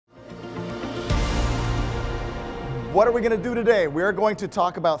What are we going to do today? We're going to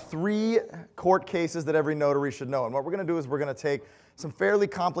talk about 3 court cases that every notary should know. And what we're going to do is we're going to take some fairly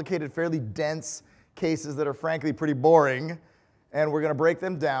complicated, fairly dense cases that are frankly pretty boring, and we're going to break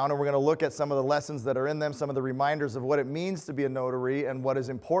them down, and we're going to look at some of the lessons that are in them, some of the reminders of what it means to be a notary and what is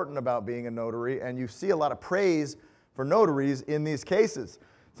important about being a notary. And you see a lot of praise for notaries in these cases.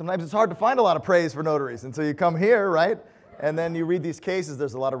 Sometimes it's hard to find a lot of praise for notaries until you come here, right? And then you read these cases,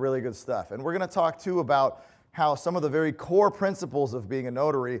 there's a lot of really good stuff. And we're going to talk too about how some of the very core principles of being a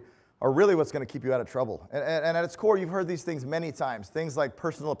notary are really what's going to keep you out of trouble. And at its core, you've heard these things many times. Things like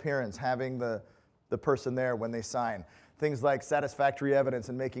personal appearance, having the person there when they sign. Things like satisfactory evidence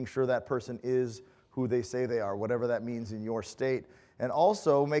and making sure that person is who they say they are, whatever that means in your state. And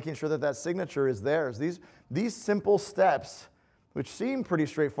also making sure that that signature is theirs. These simple steps, which seem pretty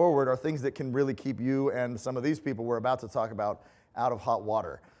straightforward, are things that can really keep you and some of these people we're about to talk about out of hot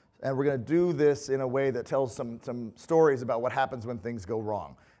water. And we're going to do this in a way that tells some stories about what happens when things go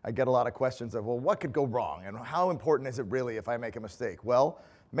wrong. I get a lot of questions of, well, what could go wrong? And how important is it really if I make a mistake? Well,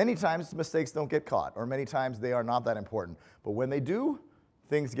 many times mistakes don't get caught, or many times they are not that important. But when they do,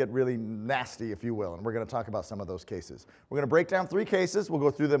 things get really nasty, if you will. And we're going to talk about some of those cases. We're going to break down 3 cases. We'll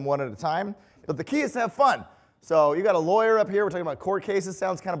go through them one at a time. But the key is to have fun. So you got a lawyer up here. We're talking about court cases.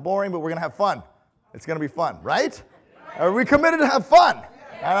 Sounds kind of boring, but we're going to have fun. It's going to be fun, right? Are we committed to have fun?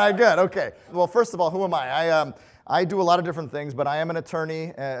 All right, good, okay. Well, first of all, who am I? I do a lot of different things, but I am an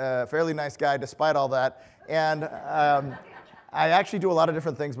attorney, a fairly nice guy despite all that. And I actually do a lot of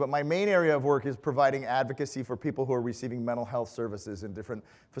different things, but my main area of work is providing advocacy for people who are receiving mental health services in different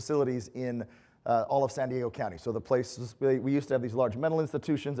facilities in all of San Diego County. So the places, we used to have these large mental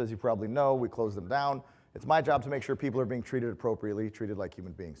institutions, as you probably know, we closed them down. It's my job to make sure people are being treated appropriately, treated like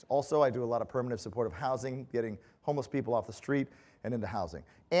human beings. Also, I do a lot of permanent supportive housing, getting homeless people off the street and into housing.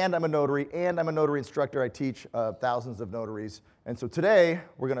 And I'm a notary, and I'm a notary instructor. I teach thousands of notaries. And so today,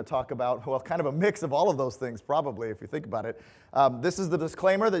 we're going to talk about, well, kind of a mix of all of those things, probably, if you think about it. This is the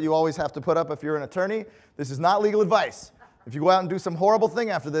disclaimer that you always have to put up if you're an attorney. This is not legal advice. If you go out and do some horrible thing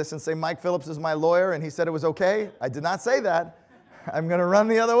after this and say, Mike Phillips is my lawyer, and he said it was okay, I did not say that. I'm going to run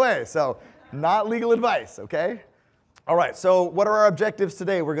the other way. So, not legal advice, okay? All right, so what are our objectives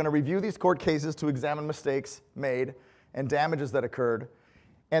today? We're going to review these court cases to examine mistakes made and damages that occurred.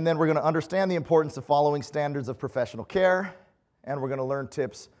 And then we're going to understand the importance of following standards of professional care. And we're going to learn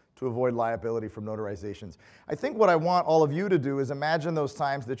tips to avoid liability from notarizations. I think what I want all of you to do is imagine those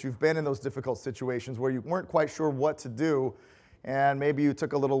times that you've been in those difficult situations where you weren't quite sure what to do. And maybe you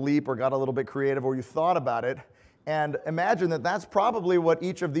took a little leap or got a little bit creative or you thought about it. And imagine that that's probably what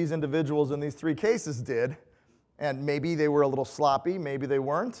each of these individuals in these 3 cases did. And maybe they were a little sloppy, maybe they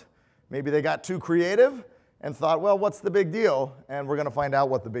weren't. Maybe they got too creative and thought, well, what's the big deal? And we're going to find out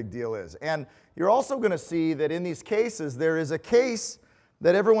what the big deal is. And you're also going to see that in these cases, there is a case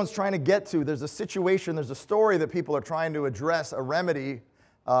that everyone's trying to get to. There's a situation, there's a story that people are trying to address a remedy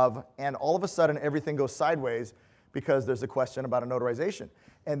of, and all of a sudden everything goes sideways because there's a question about a notarization.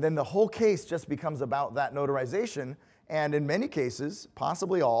 And then the whole case just becomes about that notarization. And in many cases,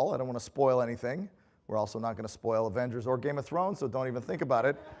 possibly all, I don't want to spoil anything. We're also not going to spoil Avengers or Game of Thrones, so don't even think about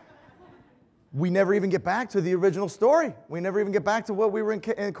it. We never even get back to the original story. We never even get back to what we were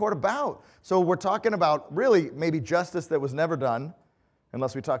in court about. So we're talking about really maybe justice that was never done,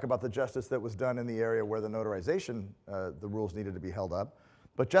 unless we talk about the justice that was done in the area where the notarization, the rules needed to be held up.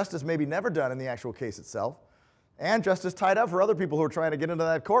 But justice maybe never done in the actual case itself. And justice tied up for other people who are trying to get into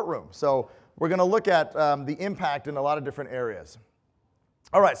that courtroom. So we're going to look at the impact in a lot of different areas.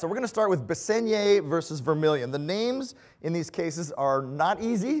 All right, so we're going to start with Bessegne versus Vermillion. The names in these cases are not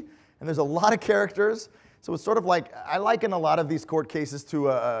easy, and there's a lot of characters. So it's sort of like, I liken a lot of these court cases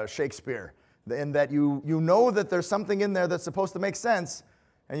to Shakespeare, in that you know that there's something in there that's supposed to make sense,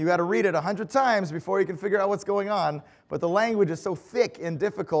 and you got to read it 100 times before you can figure out what's going on. But the language is so thick and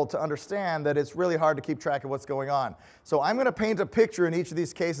difficult to understand that it's really hard to keep track of what's going on. So I'm going to paint a picture in each of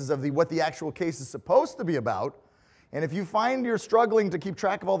these cases of what the actual case is supposed to be about. And if you find you're struggling to keep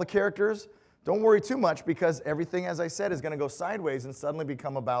track of all the characters, don't worry too much, because everything, as I said, is going to go sideways and suddenly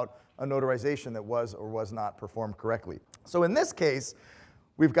become about a notarization that was or was not performed correctly. So in this case,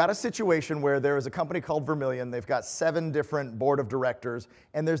 we've got a situation where there is a company called Vermillion. They've got 7 different board of directors,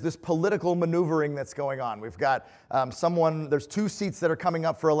 and there's this political maneuvering that's going on. We've got there's 2 seats that are coming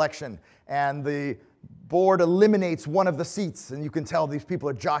up for election, and the board eliminates one of the seats, and you can tell these people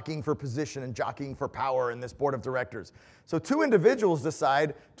are jockeying for position and jockeying for power in this board of directors. So 2 individuals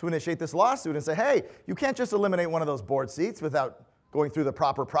decide to initiate this lawsuit and say, hey, you can't just eliminate one of those board seats without going through the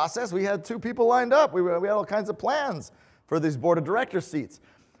proper process. We had 2 people lined up. We had all kinds of plans for these board of directors seats.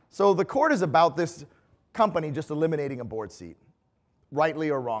 So the court is about this company just eliminating a board seat, rightly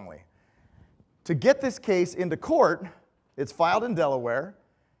or wrongly. To get this case into court, it's filed in Delaware,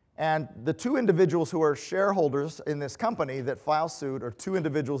 and the two individuals who are shareholders in this company that file suit are two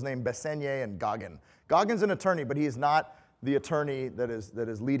individuals named Bessenye and Goggin. Goggin's an attorney, but he is not the attorney that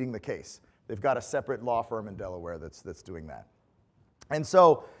is leading the case. They've got a separate law firm in Delaware that's doing that. And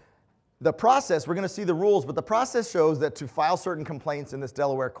so the process, we're going to see the rules, but the process shows that to file certain complaints in this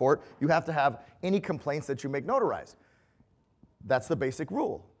Delaware court, you have to have any complaints that you make notarized. That's the basic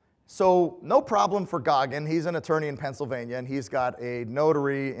rule. So no problem for Goggin. He's an attorney in Pennsylvania, and he's got a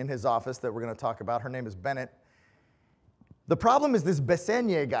notary in his office that we're going to talk about. Her name is Bennett. The problem is this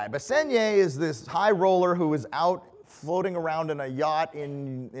Bessenye guy. Bessenye is this high roller who is out floating around in a yacht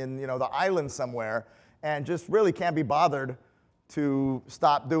in the island somewhere and just really can't be bothered to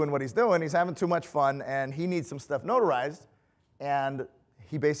stop doing what he's doing. He's having too much fun, and he needs some stuff notarized. And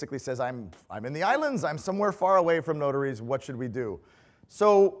he basically says, I'm in the islands. I'm somewhere far away from notaries. What should we do?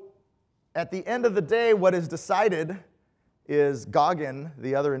 So at the end of the day, what is decided is Goggin,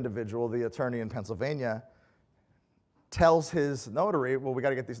 the other individual, the attorney in Pennsylvania, tells his notary, well, we got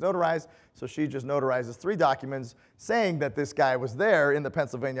to get these notarized. So she just notarizes 3 documents saying that this guy was there in the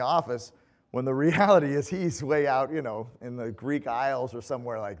Pennsylvania office, when the reality is he's way out, in the Greek Isles or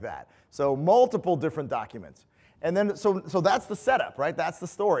somewhere like that. So multiple different documents. And then, so that's the setup, right? That's the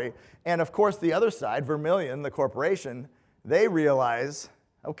story. And of course, the other side, Vermilion, the corporation, they realize,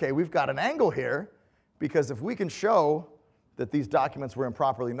 okay, we've got an angle here, because if we can show that these documents were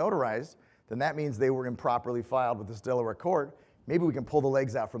improperly notarized, then that means they were improperly filed with this Delaware court. Maybe we can pull the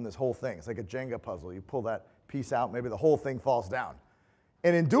legs out from this whole thing. It's like a Jenga puzzle. You pull that piece out, maybe the whole thing falls down.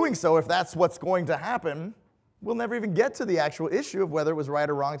 And in doing so, if that's what's going to happen, we'll never even get to the actual issue of whether it was right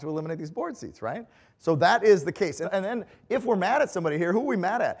or wrong to eliminate these board seats, right? So that is the case. And then if we're mad at somebody here, who are we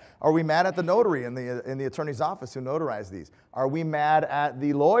mad at? Are we mad at the notary in the attorney's office who notarized these? Are we mad at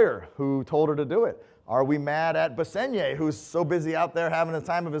the lawyer who told her to do it? Are we mad at Bessenye, who's so busy out there having the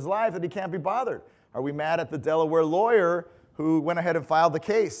time of his life that he can't be bothered? Are we mad at the Delaware lawyer who went ahead and filed the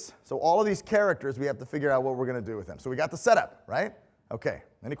case? So all of these characters, we have to figure out what we're going to do with them. So we got the setup, right? Okay.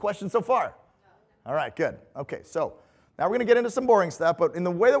 Any questions so far? All right, good. Okay, so now we're going to get into some boring stuff, but in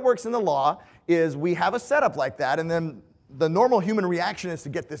the way that works in the law is we have a setup like that, and then the normal human reaction is to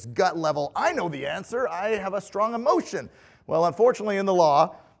get this gut level, I know the answer, I have a strong emotion. Well, unfortunately in the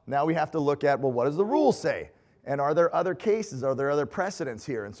law, now we have to look at, well, what does the rule say? And are there other cases? Are there other precedents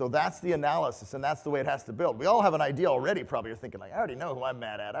here? And so that's the analysis, and that's the way it has to build. We all have an idea already, probably. You're thinking, like, I already know who I'm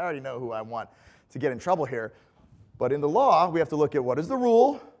mad at. I already know who I want to get in trouble here. But in the law, we have to look at what is the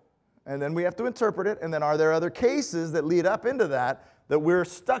rule, and then we have to interpret it, and then are there other cases that lead up into that we're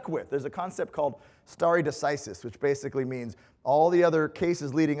stuck with? There's a concept called stare decisis, which basically means all the other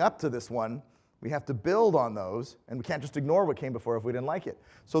cases leading up to this one, we have to build on those, and we can't just ignore what came before if we didn't like it.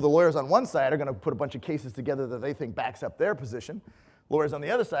 So the lawyers on one side are going to put a bunch of cases together that they think backs up their position. Lawyers on the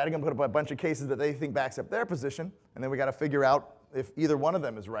other side are going to put up a bunch of cases that they think backs up their position, and then we got to figure out if either one of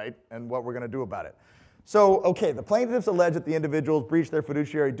them is right and what we're going to do about it. So, okay, the plaintiffs allege that the individuals breached their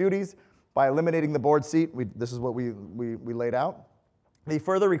fiduciary duties by eliminating the board seat. This is what we laid out. They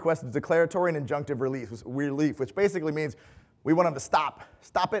further requested declaratory and injunctive relief, which basically means we want them to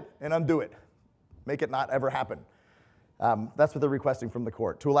stop it and undo it. Make it not ever happen. That's what they're requesting from the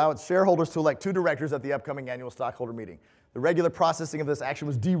court. To allow its shareholders to elect 2 directors at the upcoming annual stockholder meeting. The regular processing of this action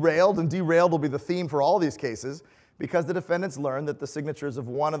was derailed, and derailed will be the theme for all these cases, because the defendants learned that the signatures of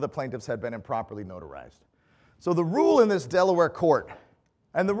one of the plaintiffs had been improperly notarized. So the rule in this Delaware court,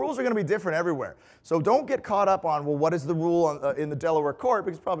 and the rules are going to be different everywhere. So don't get caught up on, well, what is the rule in the Delaware court,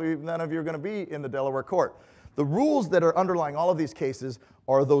 because probably none of you are going to be in the Delaware court. The rules that are underlying all of these cases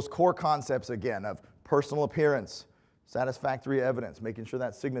are those core concepts, again, of personal appearance, satisfactory evidence, making sure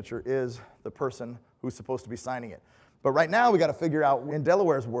that signature is the person who's supposed to be signing it. But right now, we got to figure out in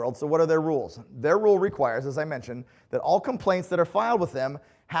Delaware's world, so what are their rules? Their rule requires, as I mentioned, that all complaints that are filed with them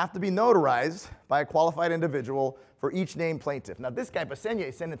have to be notarized by a qualified individual for each named plaintiff. Now, this guy,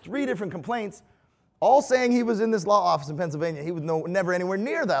 Bessenye, sent in 3 different complaints, all saying he was in this law office in Pennsylvania. He was never anywhere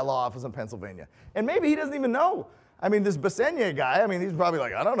near that law office in Pennsylvania. And maybe he doesn't even know. I mean, this Bessenye guy, I mean, he's probably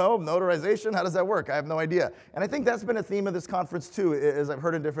like, I don't know, notarization, how does that work? I have no idea. And I think that's been a theme of this conference, too, as I've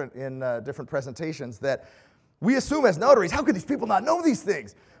heard in different presentations, that we assume as notaries, how could these people not know these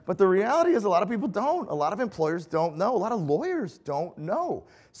things? But the reality is a lot of people don't. A lot of employers don't know. A lot of lawyers don't know.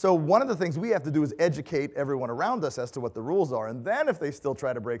 So one of the things we have to do is educate everyone around us as to what the rules are. And then if they still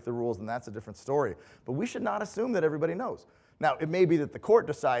try to break the rules, then that's a different story. But we should not assume that everybody knows. Now, it may be that the court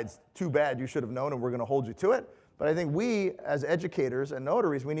decides, too bad, you should have known, and we're going to hold you to it. But I think we, as educators and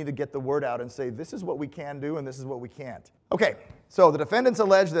notaries, we need to get the word out and say, this is what we can do and this is what we can't. Okay, so the defendants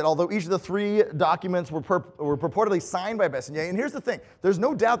allege that although each of the 3 documents were purportedly signed by Bessignier, and here's the thing, there's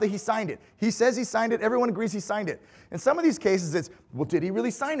no doubt that he signed it. He says he signed it, everyone agrees he signed it. In some of these cases, it's, well, did he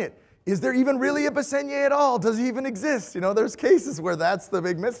really sign it? Is there even really a Bessignier at all? Does he even exist? You know, there's cases where that's the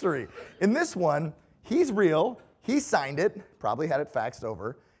big mystery. In this one, he's real, he signed it, probably had it faxed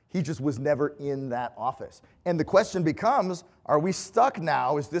over, he just was never in that office. And the question becomes, are we stuck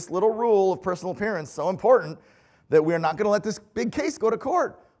now? Is this little rule of personal appearance so important that we're not going to let this big case go to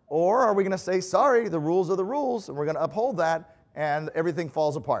court? Or are we going to say, sorry, the rules are the rules, and we're going to uphold that, and everything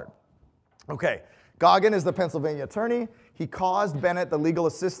falls apart? Okay, Goggin is the Pennsylvania attorney. He caused Bennett, the legal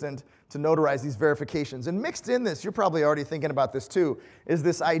assistant, to notarize these verifications. And mixed in this, you're probably already thinking about this too, is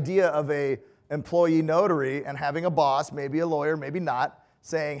this idea of a employee notary and having a boss, maybe a lawyer, maybe not,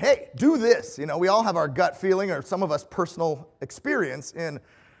 saying, hey, do this. You know, we all have our gut feeling, or some of us personal experience in,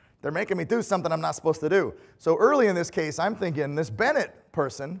 they're making me do something I'm not supposed to do. So early in this case, I'm thinking, this Bennett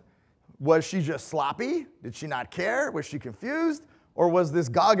person, was she just sloppy? Did she not care? Was she confused? Or was this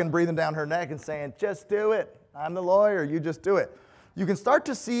Goggin breathing down her neck and saying, just do it. I'm the lawyer, you just do it. You can start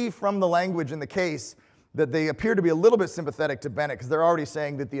to see from the language in the case that they appear to be a little bit sympathetic to Bennett, because they're already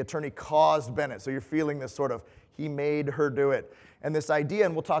saying that the attorney caused Bennett. So you're feeling this sort of, he made her do it. And this idea,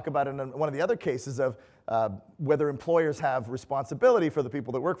 and we'll talk about it in one of the other cases, of whether employers have responsibility for the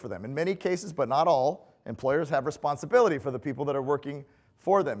people that work for them. In many cases, but not all, employers have responsibility for the people that are working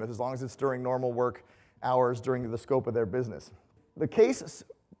for them, as long as it's during normal work hours during the scope of their business. The case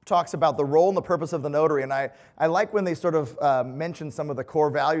talks about the role and the purpose of the notary, and I like when they sort of mention some of the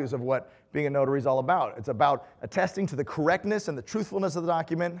core values of what being a notary is all about. It's about attesting to the correctness and the truthfulness of the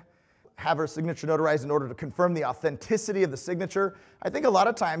document, have her signature notarized in order to confirm the authenticity of the signature. I think a lot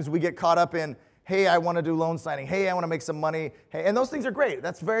of times we get caught up in, hey, I want to do loan signing, hey, I want to make some money, hey, and those things are great.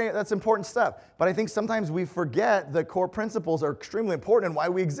 That's important stuff. But I think sometimes we forget the core principles are extremely important and why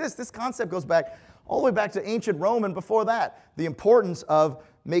we exist. This concept goes back all the way back to ancient Rome and before that. The importance of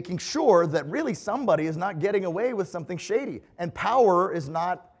making sure that really somebody is not getting away with something shady, and power is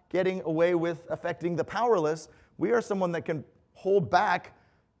not getting away with affecting the powerless. We are someone that can hold back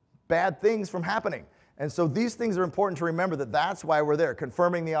bad things from happening. And so these things are important to remember, that that's why we're there,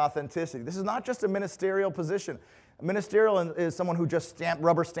 confirming the authenticity. This is not just a ministerial position. A ministerial is someone who just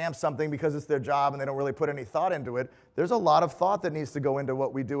rubber stamps something because it's their job and they don't really put any thought into it. There's a lot of thought that needs to go into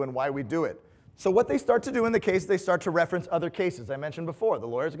what we do and why we do it. So what they start to do in the case, they start to reference other cases. I mentioned before, the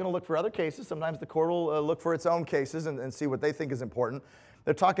lawyers are going to look for other cases. Sometimes the court will look for its own cases and see what they think is important.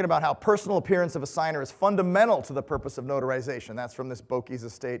 They're talking about how personal appearance of a signer is fundamental to the purpose of notarization. That's from this Bokey's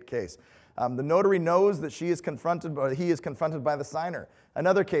estate case. The notary knows that he is confronted by the signer.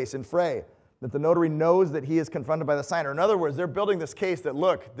 Another case in Frey, that the notary knows that he is confronted by the signer. In other words, they're building this case that,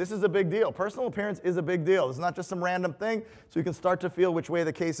 look, this is a big deal. Personal appearance is a big deal. It's not just some random thing, so you can start to feel which way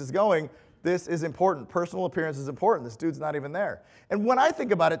the case is going. This is important. Personal appearance is important. This dude's not even there. And when I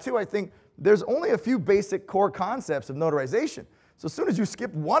think about it, too, I think there's only a few basic core concepts of notarization. So as soon as you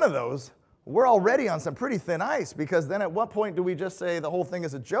skip one of those, we're already on some pretty thin ice, because then at what point do we just say the whole thing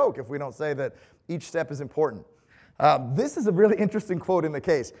is a joke if we don't say that each step is important? This is a really interesting quote in the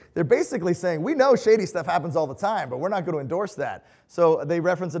case. They're basically saying, we know shady stuff happens all the time, but we're not going to endorse that. So they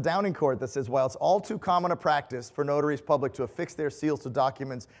reference a Downing court that says, while it's all too common a practice for notaries public to affix their seals to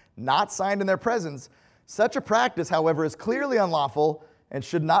documents not signed in their presence, such a practice, however, is clearly unlawful and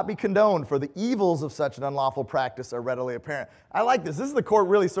should not be condoned, for the evils of such an unlawful practice are readily apparent. I like this. This is the court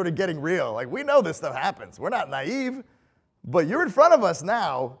really sort of getting real. Like, we know this stuff happens. We're not naive. But you're in front of us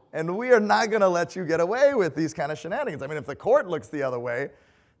now, and we are not going to let you get away with these kind of shenanigans. I mean, if the court looks the other way,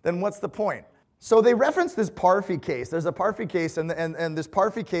 then what's the point? So they reference this Parfee case. There's a Parfee case, and this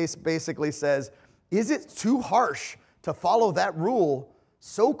Parfee case basically says, is it too harsh to follow that rule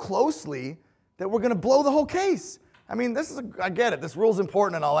so closely that we're going to blow the whole case? I mean, I get it. This rule's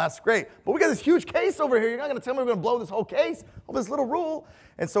important and all, that's great. But we got this huge case over here. You're not going to tell me we're going to blow this whole case over this little rule.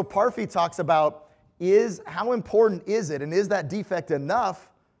 And so Parfee talks about, how important is it, and is that defect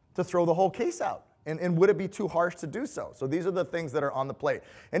enough to throw the whole case out? And would it be too harsh to do so? So these are the things that are on the plate.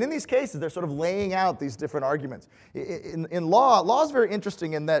 And in these cases, they're sort of laying out these different arguments. In law is very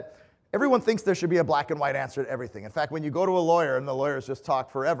interesting in that everyone thinks there should be a black and white answer to everything. In fact, when you go to a lawyer and the lawyers just talk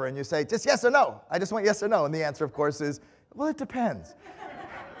forever and you say, just yes or no, I just want yes or no. And the answer, of course, is, well, it depends.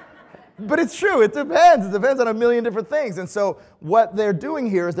 But it's true, it depends. It depends on a million different things. And so what they're doing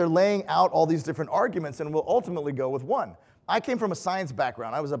here is they're laying out all these different arguments, and we'll ultimately go with one. I came from a science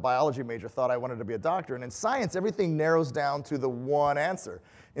background. I was a biology major, thought I wanted to be a doctor. And in science, everything narrows down to the one answer.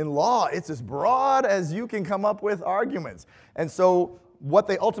 In law, it's as broad as you can come up with arguments. And so what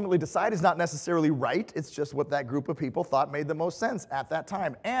they ultimately decide is not necessarily right. It's just what that group of people thought made the most sense at that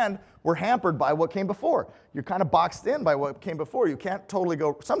time. And we're hampered by what came before. You're kind of boxed in by what came before. You can't totally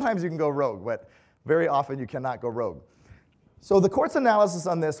go, sometimes you can go rogue, but very often you cannot go rogue. So the court's analysis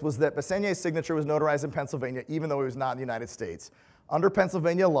on this was that Bessenier's signature was notarized in Pennsylvania, even though he was not in the United States. Under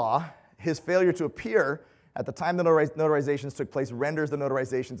Pennsylvania law, his failure to appear at the time the notarizations took place renders the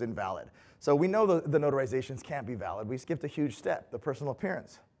notarizations invalid. So we know the notarizations can't be valid. We skipped a huge step, the personal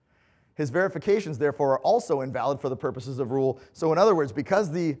appearance. His verifications, therefore, are also invalid for the purposes of rule. So in other words,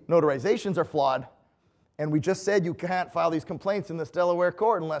 because the notarizations are flawed, and we just said you can't file these complaints in this Delaware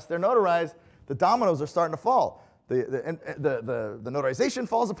court unless they're notarized, the dominoes are starting to fall. The notarization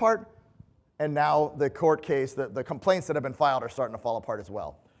falls apart, and now the court case, the complaints that have been filed are starting to fall apart as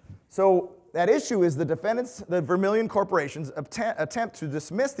well. So that issue is the defendants, the Vermilion corporations, attempt to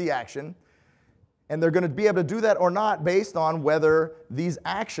dismiss the action, and they're going to be able to do that or not based on whether these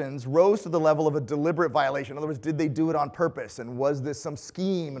actions rose to the level of a deliberate violation. In other words, did they do it on purpose, and was this some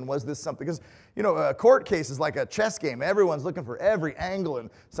scheme, and was this something? Because, you know, a court case is like a chess game. Everyone's looking for every angle, and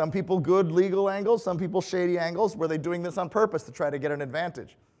some people good legal angles, some people shady angles. Were they doing this on purpose to try to get an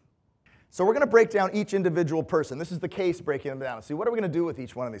advantage? So we're going to break down each individual person. This is the case breaking them down. See, what are we going to do with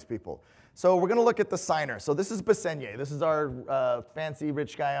each one of these people? So we're going to look at the signer. So this is Bessennier. This is our fancy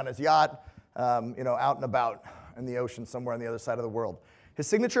rich guy on his yacht, you know, out and about in the ocean somewhere on the other side of the world. His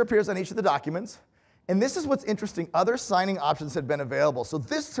signature appears on each of the documents. And this is what's interesting. Other signing options had been available. So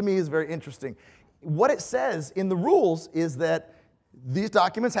this, to me, is very interesting. What it says in the rules is that these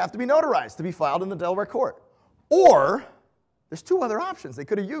documents have to be notarized to be filed in the Delaware court. Or there's two other options they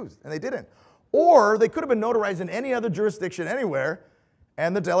could have used, and they didn't. Or they could have been notarized in any other jurisdiction anywhere,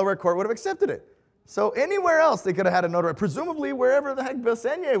 and the Delaware court would have accepted it. So anywhere else they could have had a notary. Presumably wherever the heck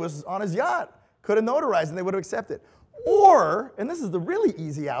Bessennier was on his yacht could have notarized, and they would have accepted. Or, and this is the really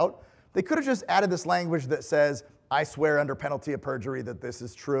easy out, they could have just added this language that says, I swear under penalty of perjury that this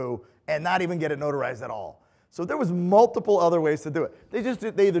is true, and not even get it notarized at all. So there was multiple other ways to do it.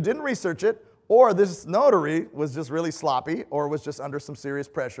 They either didn't research it, or this notary was just really sloppy, or was just under some serious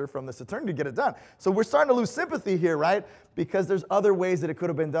pressure from this attorney to get it done. So we're starting to lose sympathy here, right? Because there's other ways that it could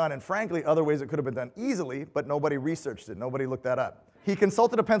have been done, and frankly, other ways it could have been done easily, but nobody researched it. Nobody looked that up. He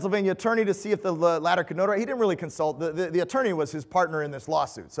consulted a Pennsylvania attorney to see if the latter could notarize. He didn't really consult. The attorney was his partner in this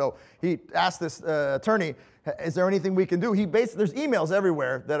lawsuit. So he asked this attorney, is there anything we can do? There's emails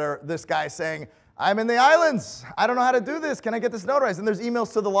everywhere that are this guy saying, I'm in the islands. I don't know how to do this. Can I get this notarized? And there's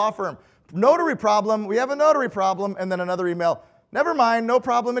emails to the law firm. Notary problem, we have a notary problem, and then another email, never mind, no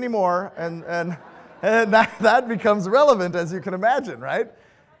problem anymore, and that becomes relevant, as you can imagine, right?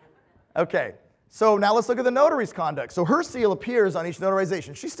 Okay, so now let's look at the notary's conduct. So her seal appears on each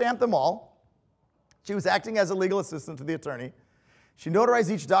notarization. She stamped them all. She was acting as a legal assistant to the attorney. She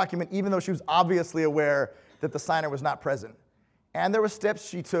notarized each document, even though she was obviously aware that the signer was not present. And there were steps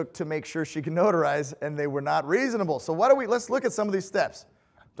she took to make sure she could notarize, and they were not reasonable. So let's look at some of these steps.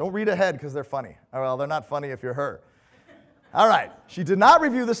 Don't read ahead because they're funny. Well, they're not funny if you're her. All right. She did not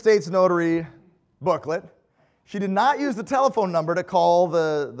review the state's notary booklet. She did not use the telephone number to call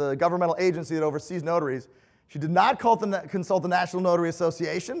the governmental agency that oversees notaries. She did not consult the National Notary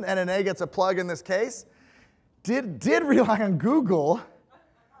Association. NNA gets a plug in this case. Did rely on Google,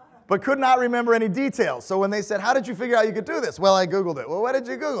 but could not remember any details. So when they said, how did you figure out you could do this? Well, I Googled it. Well, what did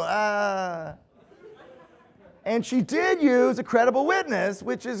you Google? And she did use a credible witness,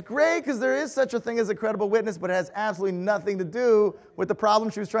 which is great because there is such a thing as a credible witness, but it has absolutely nothing to do with the problem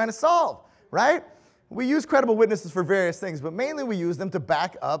she was trying to solve, right? We use credible witnesses for various things, but mainly we use them to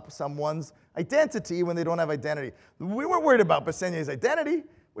back up someone's identity when they don't have identity. We weren't worried about Bessenier's identity.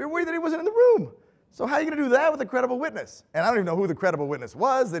 We were worried that he wasn't in the room. So how are you going to do that with a credible witness? And I don't even know who the credible witness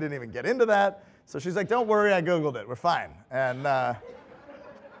was. They didn't even get into that. So she's like, don't worry, I Googled it. We're fine.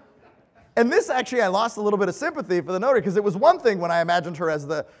 And this actually, I lost a little bit of sympathy for the notary because it was one thing when I imagined her as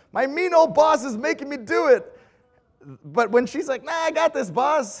my mean old boss is making me do it. But when she's like, nah, I got this,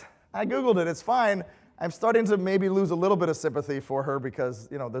 boss. I Googled it, it's fine. I'm starting to maybe lose a little bit of sympathy for her because,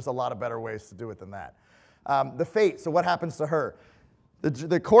 you know, there's a lot of better ways to do it than that. The fate, so what happens to her?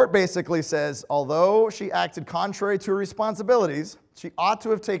 The court basically says, although she acted contrary to her responsibilities, she ought to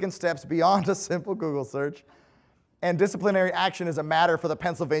have taken steps beyond a simple Google search, and disciplinary action is a matter for the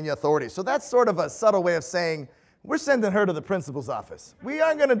Pennsylvania authorities. So that's sort of a subtle way of saying, we're sending her to the principal's office. We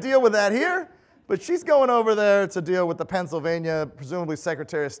aren't going to deal with that here, but she's going over there to deal with the Pennsylvania, presumably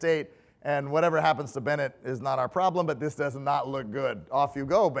Secretary of State, And whatever happens to Bennett is not our problem, but this does not look good. Off you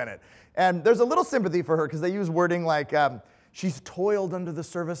go, Bennett. And there's a little sympathy for her because they use wording like, she's toiled under the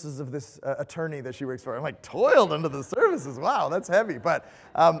services of this attorney that she works for. I'm like, toiled under the services? Wow, that's heavy. But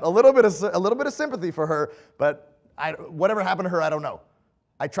a little bit of sympathy for her. But whatever happened to her, I don't know.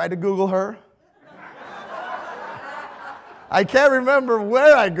 I tried to Google her. I can't remember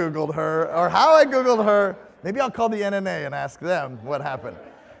where I Googled her or how I Googled her. Maybe I'll call the NNA and ask them what happened.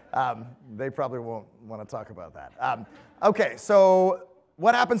 They probably won't want to talk about that. Okay, so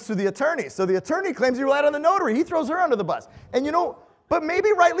what happens to the attorney? So the attorney claims he relied on the notary. He throws her under the bus. And but maybe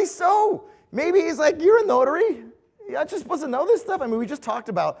rightly so. Maybe he's like, you're a notary. You're not just supposed to know this stuff. I mean, we just talked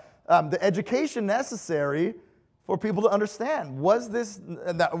about the education necessary for people to understand.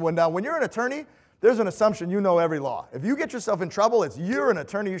 When you're an attorney, there's an assumption you know every law. If you get yourself in trouble, you're an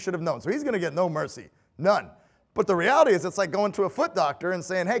attorney, you should have known. So he's going to get no mercy. None. But the reality is it's like going to a foot doctor and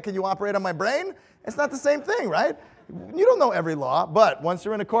saying, hey, can you operate on my brain? It's not the same thing, right? You don't know every law, but once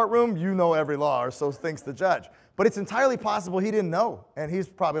you're in a courtroom, you know every law, or so thinks the judge. But it's entirely possible he didn't know. And he's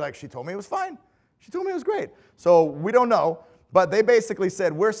probably like, she told me it was fine. She told me it was great. So we don't know. But they basically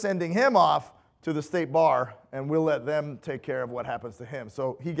said, we're sending him off to the state bar, and we'll let them take care of what happens to him.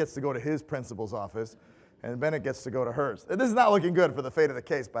 So he gets to go to his principal's office, and Bennett gets to go to hers. And this is not looking good for the fate of the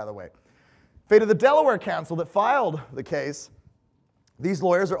case, by the way. Fate of the Delaware counsel that filed the case. These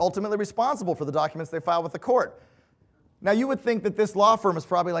lawyers are ultimately responsible for the documents they filed with the court. Now, you would think that this law firm is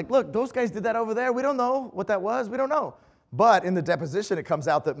probably like, look, those guys did that over there. We don't know what that was. We don't know. But in the deposition, it comes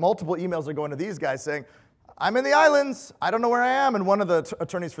out that multiple emails are going to these guys saying, I'm in the islands. I don't know where I am. And one of the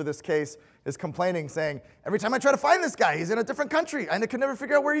attorneys for this case is complaining, saying, every time I try to find this guy, he's in a different country. I can never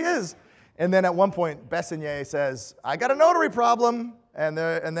figure out where he is. And then at one point, Bessignier says, I got a notary problem. And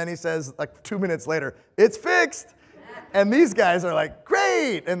then he says, like 2 minutes later, it's fixed. And these guys are like,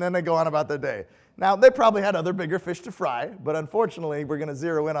 great. And then they go on about their day. Now, they probably had other bigger fish to fry. But unfortunately, we're going to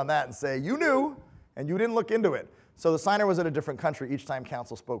zero in on that and say, you knew, and you didn't look into it. So the signer was in a different country each time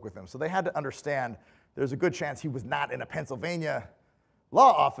counsel spoke with him. So they had to understand there's a good chance he was not in a Pennsylvania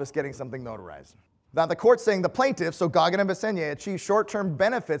law office getting something notarized. Now, the court's saying the plaintiffs, so Goggin and Bessignier, achieved short-term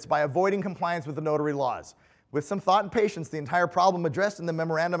benefits by avoiding compliance with the notary laws. With some thought and patience, the entire problem addressed in the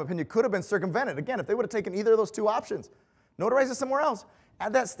memorandum opinion could have been circumvented. Again, if they would have taken either of those two options, notarize it somewhere else,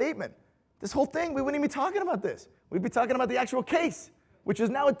 add that statement. This whole thing, we wouldn't even be talking about this. We'd be talking about the actual case, which is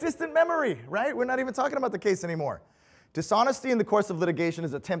now a distant memory, right? We're not even talking about the case anymore. Dishonesty in the course of litigation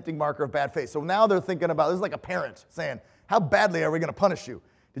is a tempting marker of bad faith. So now they're thinking about, this is like a parent saying, how badly are we going to punish you?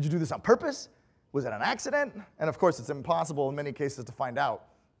 Did you do this on purpose? Was it an accident? And of course, it's impossible in many cases to find out.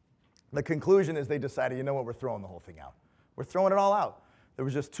 The conclusion is they decided, you know what, we're throwing the whole thing out. We're throwing it all out. There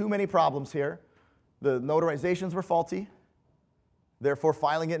was just too many problems here. The notarizations were faulty. Therefore,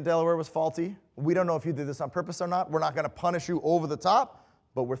 filing it in Delaware was faulty. We don't know if you did this on purpose or not. We're not going to punish you over the top,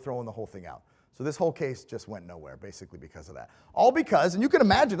 but we're throwing the whole thing out. So this whole case just went nowhere, basically because of that. All because, and you can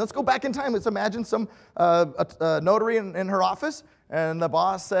imagine, let's go back in time. Let's imagine some notary in her office, and the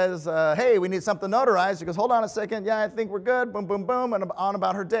boss says, hey, we need something notarized. She goes, hold on a second. Yeah, I think we're good. Boom, boom, boom, and on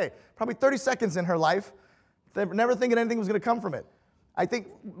about her day. Probably 30 seconds in her life. They're never thinking anything was going to come from it. I think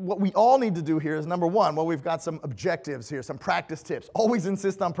what we all need to do here is, number one, well, we've got some objectives here, some practice tips. Always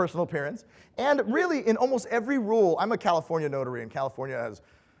insist on personal appearance. And really, in almost every rule, I'm a California notary, and California has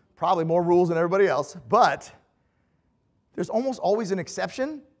probably more rules than everybody else, but there's almost always an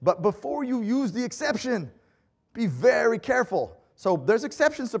exception. But before you use the exception, be very careful. So there's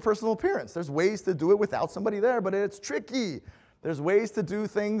exceptions to personal appearance. There's ways to do it without somebody there, but it's tricky. There's ways to do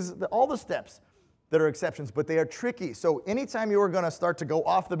things, all the steps that are exceptions, but they are tricky. So anytime you are going to start to go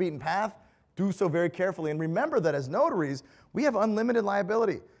off the beaten path, do so very carefully. And remember that as notaries, we have unlimited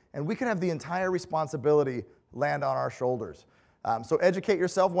liability, and we can have the entire responsibility land on our shoulders. So educate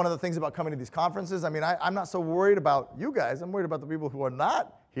yourself. One of the things about coming to these conferences, I mean, I'm not so worried about you guys. I'm worried about the people who are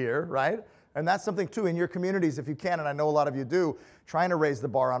not here, right? And that's something, too, in your communities, if you can, and I know a lot of you do, trying to raise the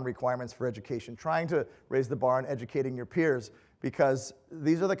bar on requirements for education, trying to raise the bar on educating your peers, because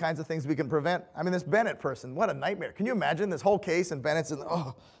these are the kinds of things we can prevent. I mean, this Bennett person, what a nightmare. Can you imagine this whole case and Bennett's in,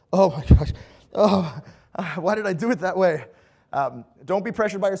 oh my gosh, why did I do it that way? Don't be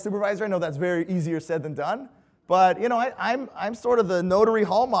pressured by your supervisor. I know that's very easier said than done. But, you know, I'm sort of the notary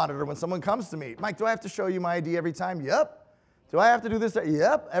hall monitor when someone comes to me. Mike, do I have to show you my ID every time? Yep. Do I have to do this?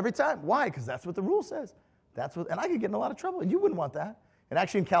 Yep, every time. Why? Because that's what the rule says. And I could get in a lot of trouble, and you wouldn't want that. And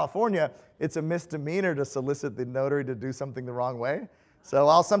actually in California, it's a misdemeanor to solicit the notary to do something the wrong way. So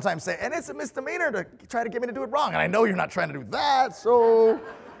I'll sometimes say, and it's a misdemeanor to try to get me to do it wrong. And I know you're not trying to do that, so,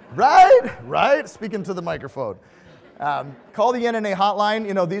 right? Speaking to the microphone. Call the NNA hotline.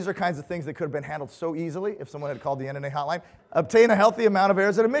 You know, these are kinds of things that could have been handled so easily if someone had called the NNA hotline. Obtain a healthy amount of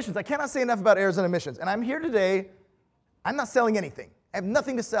errors and omissions. I cannot say enough about errors and omissions. And I'm here today, I'm not selling anything. I have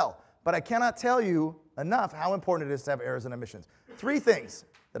nothing to sell. But I cannot tell you enough how important it is to have errors and omissions. 3 things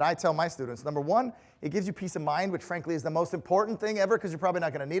that I tell my students. Number 1, it gives you peace of mind, which frankly is the most important thing ever because you're probably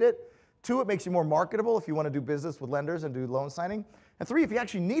not going to need it. 2, it makes you more marketable if you want to do business with lenders and do loan signing. And 3, if you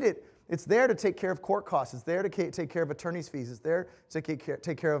actually need it, it's there to take care of court costs. It's there to take care of attorney's fees. It's there to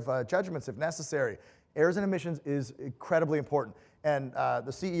take care of judgments if necessary. Errors and omissions is incredibly important. And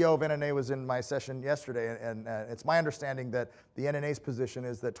the CEO of NNA was in my session yesterday, and it's my understanding that the NNA's position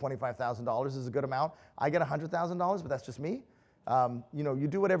is that $25,000 is a good amount. I get $100,000, but that's just me. You know, you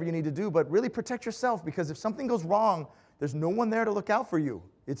do whatever you need to do, but really protect yourself because if something goes wrong, there's no one there to look out for you.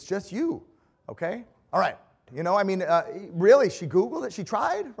 It's just you, okay? All right. You know, I mean, really, she Googled it, she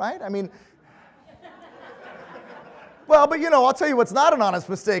tried, right? I mean, well, but you know, I'll tell you what's not an honest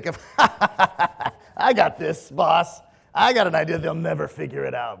mistake. I got this, boss. I got an idea they'll never figure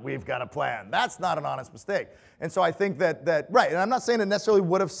it out. We've got a plan. That's not an honest mistake. And so I think that right, and I'm not saying it necessarily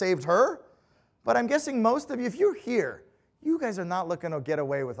would have saved her, but I'm guessing most of you, if you're here, you guys are not looking to get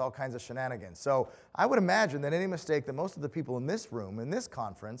away with all kinds of shenanigans. So I would imagine that any mistake that most of the people in this room, in this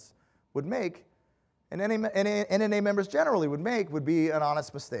conference, would make, and any NNA members generally would make, would be an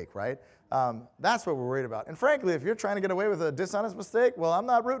honest mistake, right? That's what we're worried about. And frankly, if you're trying to get away with a dishonest mistake, well, I'm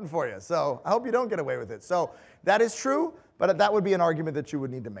not rooting for you. So I hope you don't get away with it. So that is true, but that would be an argument that you would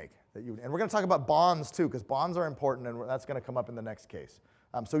need to make. And we're going to talk about bonds too, because bonds are important, and that's going to come up in the next case.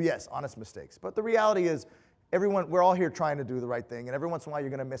 So yes, honest mistakes. But the reality is, we're all here trying to do the right thing, and every once in a while you're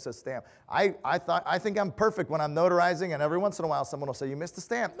going to miss a stamp. I think I'm perfect when I'm notarizing, and every once in a while someone will say, you missed a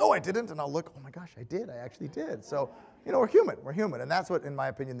stamp. No, I didn't. And I'll look, oh my gosh, I did. I actually did. So, you know, we're human. We're human. And that's what, in my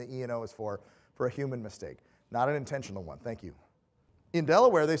opinion, the E&O is for a human mistake, not an intentional one. Thank you. In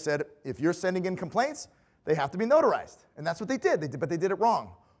Delaware, they said, if you're sending in complaints, they have to be notarized. And that's what they did, but they did it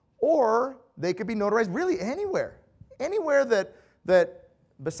wrong. Or they could be notarized really anywhere. Anywhere that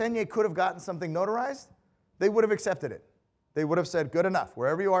Bessenye could have gotten something notarized, they would have accepted it. They would have said, good enough,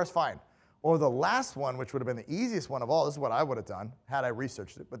 wherever you are is fine. Or the last one, which would have been the easiest one of all, this is what I would have done had I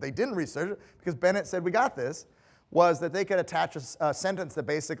researched it, but they didn't research it because Bennett said we got this, was that they could attach a sentence that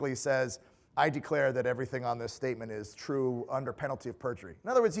basically says, I declare that everything on this statement is true under penalty of perjury.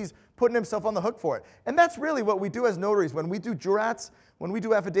 In other words, he's putting himself on the hook for it. And that's really what we do as notaries. When we do jurats, when we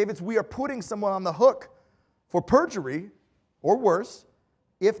do affidavits, we are putting someone on the hook for perjury, or worse,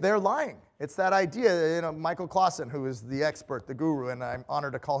 if they're lying. It's that idea, you know, Michael Clausen, who is the expert, the guru, and I'm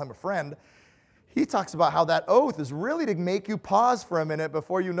honored to call him a friend, he talks about how that oath is really to make you pause for a minute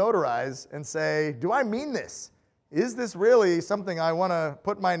before you notarize and say, do I mean this? Is this really something I want to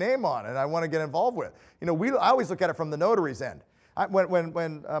put my name on and I want to get involved with? You know, I always look at it from the notary's end.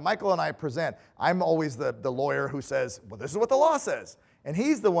 When Michael and I present, I'm always the lawyer who says, well, this is what the law says. And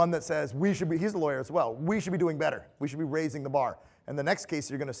he's the one that says, he's the lawyer as well, we should be doing better. We should be raising the bar. And the next case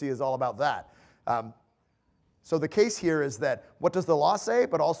you're going to see is all about that. So the case here is that what does the law say,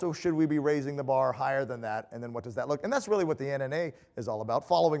 but also should we be raising the bar higher than that, and then what does that look? And that's really what the NNA is all about,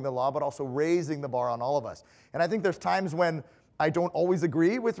 following the law, but also raising the bar on all of us. And I think there's times when I don't always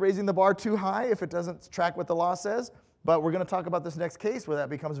agree with raising the bar too high if it doesn't track what the law says, but we're going to talk about this next case where that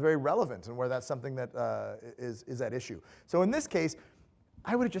becomes very relevant and where that's something that is at issue. So in this case,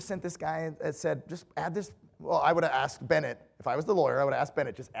 I would have just sent this guy and said, just add this. Well, I would have asked Bennett, if I was the lawyer, I would have asked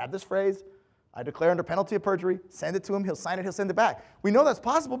Bennett, just add this phrase, I declare under penalty of perjury, send it to him, he'll sign it, he'll send it back. We know that's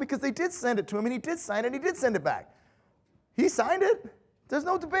possible because they did send it to him, and he did sign it, and he did send it back. He signed it. There's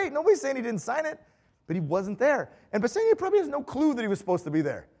no debate. Nobody's saying he didn't sign it, but he wasn't there. And Bessenye probably has no clue that he was supposed to be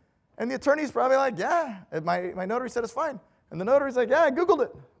there. And the attorney's probably like, yeah, my notary said it's fine. And the notary's like, yeah, I Googled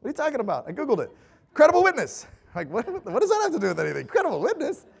it. What are you talking about? I Googled it. Credible witness. Like, what does that have to do with anything? Credible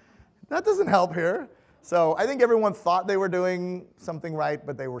witness? That doesn't help here. So I think everyone thought they were doing something right,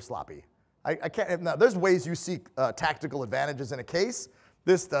 but they were sloppy. I can't, now there's ways you seek tactical advantages in a case.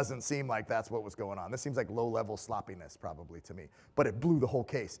 This doesn't seem like that's what was going on. This seems like low-level sloppiness probably to me, but it blew the whole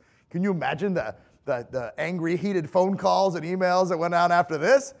case. Can you imagine the angry, heated phone calls and emails that went out after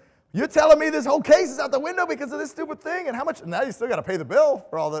this? You're telling me this whole case is out the window because of this stupid thing, and how much, now you still got to pay the bill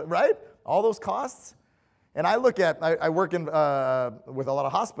for all the, right? All those costs. And I look at, I work in, with a lot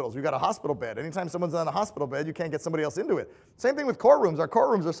of hospitals. We've got a hospital bed. Anytime someone's on a hospital bed, you can't get somebody else into it. Same thing with courtrooms. Our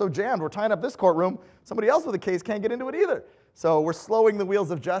courtrooms are so jammed. We're tying up this courtroom. Somebody else with a case can't get into it either. So we're slowing the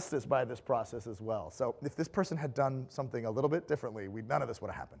wheels of justice by this process as well. So if this person had done something a little bit differently, none of this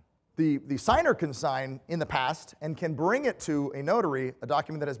would have happened. The signer can sign in the past and can bring it to a notary, a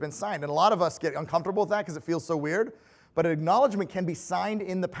document that has been signed. And a lot of us get uncomfortable with that because it feels so weird. But an acknowledgement can be signed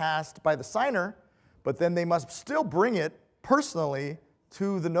in the past by the signer, but then they must still bring it personally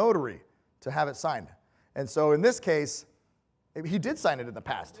to the notary to have it signed. And so in this case, he did sign it in the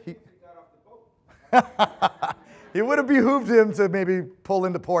past. It would have behooved him to maybe pull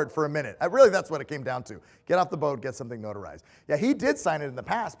into port for a minute. Really, that's what it came down to. Get off the boat, get something notarized. Yeah, he did sign it in the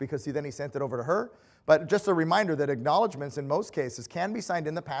past because then he sent it over to her. But just a reminder that acknowledgments in most cases can be signed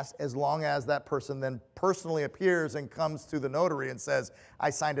in the past as long as that person then personally appears and comes to the notary and says, I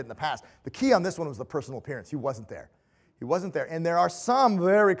signed it in the past. The key on this one was the personal appearance. He wasn't there. He wasn't there. And there are some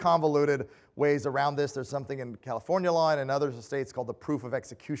very convoluted ways around this. There's something in California law and in other states called the proof of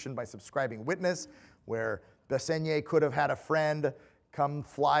execution by subscribing witness, where Bessenye could have had a friend come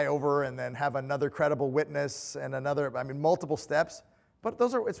fly over and then have another credible witness and another, multiple steps. But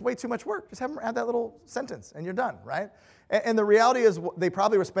it's way too much work. Just have them add that little sentence and you're done, right? And the reality is they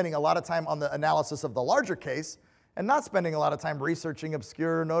probably were spending a lot of time on the analysis of the larger case and not spending a lot of time researching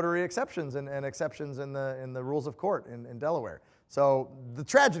obscure notary exceptions and exceptions in the rules of court in Delaware. So the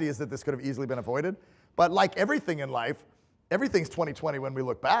tragedy is that this could have easily been avoided. But like everything in life, everything's 2020 when we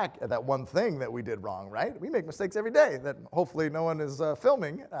look back at that one thing that we did wrong, right? We make mistakes every day that hopefully no one is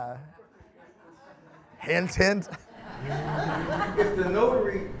filming. Hint, hint. If the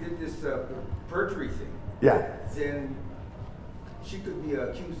notary did this perjury thing, yeah, then she could be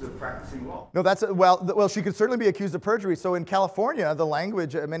accused of practicing law. No, well, she could certainly be accused of perjury. So in California, the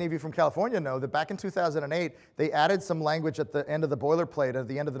language, many of you from California know that back in 2008, they added some language at the end of the boilerplate, at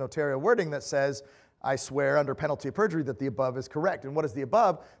the end of the notarial wording that says, I swear under penalty of perjury that the above is correct. And what is the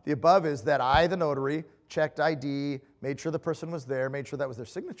above? The above is that I, the notary, checked ID, made sure the person was there, made sure that was their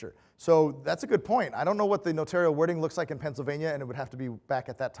signature. So that's a good point. I don't know what the notarial wording looks like in Pennsylvania, and it would have to be back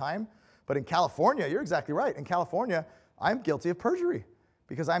at that time. But in California, you're exactly right. In California, I'm guilty of perjury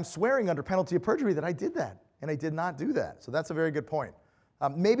because I'm swearing under penalty of perjury that I did that, and I did not do that. So that's a very good point.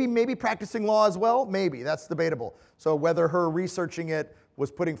 Maybe practicing law as well, maybe. That's debatable. So whether her researching it was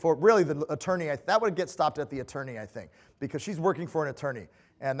putting forward, really the attorney, that would get stopped at the attorney, I think, because she's working for an attorney.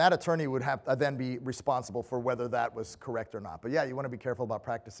 And that attorney would have then be responsible for whether that was correct or not. But yeah, you want to be careful about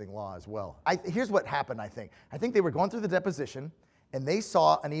practicing law as well. Here's what happened, I think. I think they were going through the deposition, and they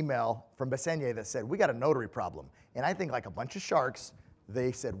saw an email from Bessenye that said, we got a notary problem. And I think like a bunch of sharks,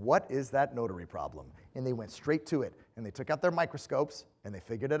 they said, what is that notary problem? And they went straight to it. And they took out their microscopes, and they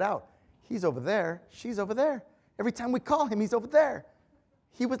figured it out. He's over there. She's over there. Every time we call him, he's over there.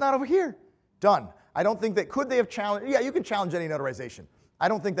 He was not over here. Done. I don't think that, could they have challenged, yeah, you can challenge any notarization. I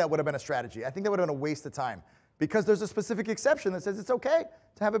don't think that would have been a strategy. I think that would have been a waste of time because there's a specific exception that says it's okay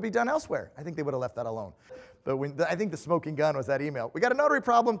to have it be done elsewhere. I think they would have left that alone. But I think the smoking gun was that email. We got a notary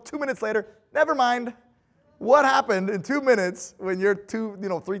problem. 2 minutes later, never mind. What happened in 2 minutes when you're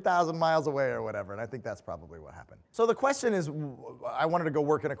 3,000 miles away or whatever? And I think that's probably what happened. So the question is, I wanted to go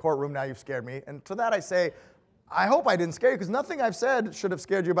work in a courtroom. Now you've scared me. And to that I say, I hope I didn't scare you because nothing I've said should have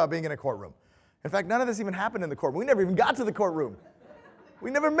scared you about being in a courtroom. In fact, none of this even happened in the courtroom. We never even got to the courtroom.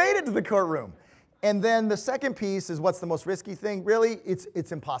 We never made it to the courtroom. And then the second piece is what's the most risky thing? Really,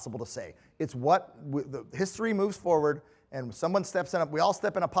 it's impossible to say. It's the history moves forward and someone steps in, we all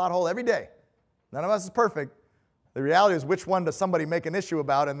step in a pothole every day. None of us is perfect. The reality is which one does somebody make an issue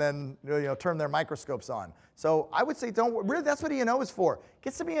about and then turn their microscopes on. So I would say really that's what E&O is for.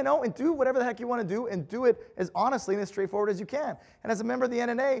 Get some E&O and do whatever the heck you want to do and do it as honestly and as straightforward as you can. And as a member of the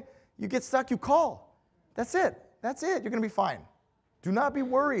NNA, you get stuck, you call. That's it. That's it. You're going to be fine. Do not be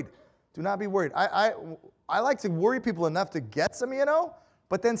worried. Do not be worried. I like to worry people enough to get some E&O,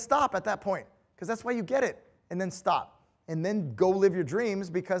 but then stop at that point because that's why you get it. And then stop. And then go live your dreams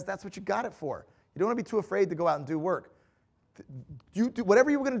because that's what you got it for. You don't want to be too afraid to go out and do work. You do whatever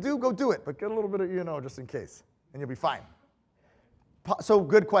you were going to do, go do it. But get a little bit of E&O just in case, and you'll be fine. So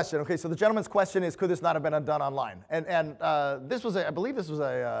good question. Okay, so the gentleman's question is, could this not have been done online? And this was, I believe this was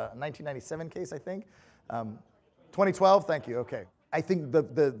a 1997 case, I think. 2012, thank you, okay. I think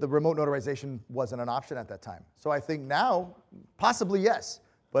the remote notarization wasn't an option at that time. So I think now, possibly yes.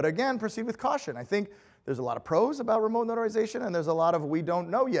 But again, proceed with caution. I think there's a lot of pros about remote notarization, and there's a lot of we don't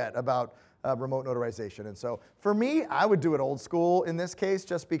know yet about remote notarization. And so for me, I would do it old school in this case,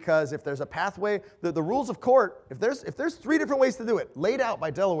 just because if there's a pathway, the rules of court, if there's 3 different ways to do it, laid out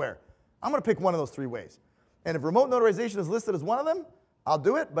by Delaware, I'm going to pick one of those 3 ways. And if remote notarization is listed as one of them, I'll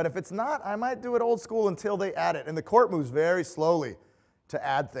do it, but if it's not, I might do it old school until they add it. And the court moves very slowly to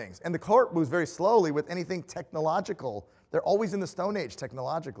add things. And the court moves very slowly with anything technological. They're always in the Stone Age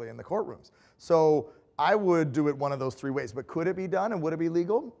technologically in the courtrooms. So I would do it one of those 3 ways. But could it be done and would it be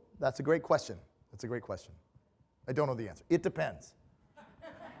legal? That's a great question. That's a great question. I don't know the answer. It depends.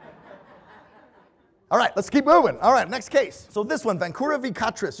 All right, let's keep moving. All right, next case. So this one, Vancouver v.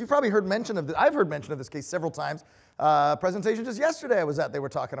 Catris. You've probably heard mention of this. I've heard mention of this case several times. Presentation just yesterday I was at, they were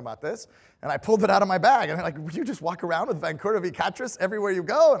talking about this, and I pulled it out of my bag, and they're like, would you just walk around with Vancouver v. Catris everywhere you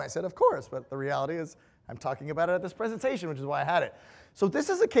go? And I said, of course, but the reality is I'm talking about it at this presentation, which is why I had it. So this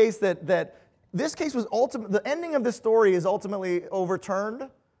is a case this case was the ending of this story is ultimately overturned,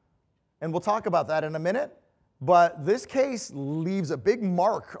 and we'll talk about that in a minute. But this case leaves a big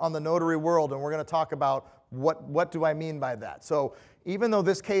mark on the notary world, and we're going to talk about what do I mean by that. So even though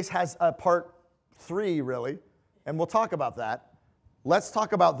this case has a part 3, really, and we'll talk about that, let's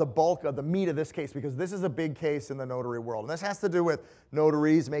talk about the bulk of the meat of this case, because this is a big case in the notary world. And this has to do with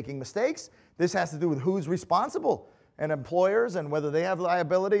notaries making mistakes. This has to do with who's responsible, and employers, and whether they have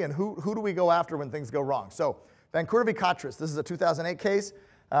liability, and who do we go after when things go wrong. So Vancouver v. Catris, this is a 2008 case.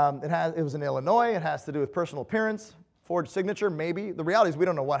 It was in Illinois. It has to do with personal appearance, forged signature, maybe. The reality is we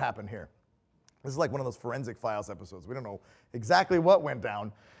don't know what happened here. This is like one of those forensic files episodes. We don't know exactly what went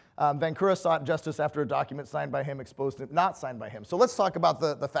down. Vancouver sought justice after a document signed by him exposed him, not signed by him. So let's talk about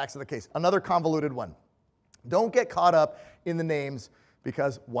the facts of the case. Another convoluted one. Don't get caught up in the names,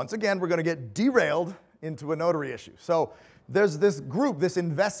 because once again, we're going to get derailed into a notary issue. So there's this group, this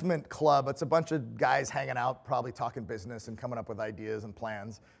investment club. It's a bunch of guys hanging out, probably talking business and coming up with ideas and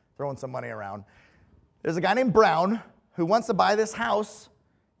plans, throwing some money around. There's a guy named Brown who wants to buy this house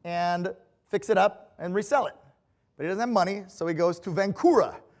and fix it up and resell it. But he doesn't have money, so he goes to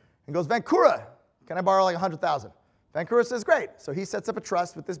Vancouver and goes, Vancouver, can I borrow like $100,000? Vancouver says, great. So he sets up a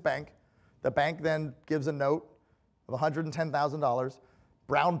trust with this bank. The bank then gives a note of $110,000.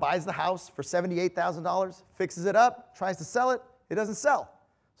 Brown buys the house for $78,000, fixes it up, tries to sell it. It doesn't sell.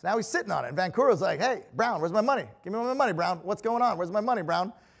 So now he's sitting on it. And Vancouver's like, hey, Brown, where's my money? Give me my money, Brown. What's going on? Where's my money,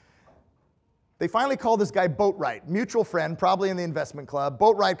 Brown? They finally call this guy Boatwright, mutual friend, probably in the investment club.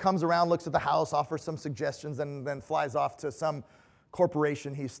 Boatwright comes around, looks at the house, offers some suggestions, and then flies off to some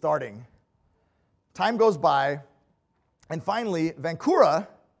corporation he's starting. Time goes by, and finally, Vancouver,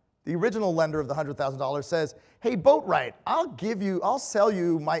 the original lender of the $100,000, says, hey, Boatwright, I'll sell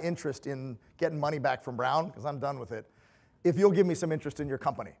you my interest in getting money back from Brown, because I'm done with it, if you'll give me some interest in your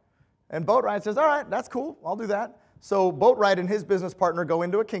company. And Boatwright says, all right, that's cool, I'll do that. So Boatwright and his business partner go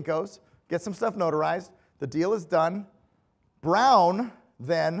into a Kinko's, get some stuff notarized, the deal is done. Brown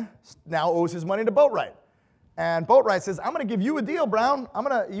then now owes his money to Boatwright. And Boatwright says, I'm going to give you a deal, Brown.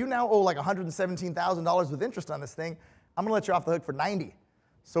 You now owe like $117,000 with interest on this thing. I'm going to let you off the hook for $90,000.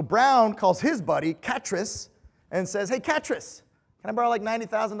 So Brown calls his buddy, Catris, and says, hey, Catris, can I borrow like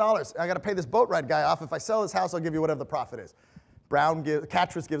 $90,000? I got to pay this Boatwright guy off. If I sell this house, I'll give you whatever the profit is.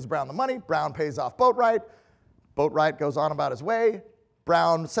 Catris gives Brown the money. Brown pays off Boatwright. Boatwright goes on about his way.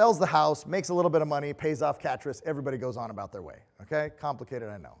 Brown sells the house, makes a little bit of money, pays off Catris. Everybody goes on about their way. Okay? Complicated,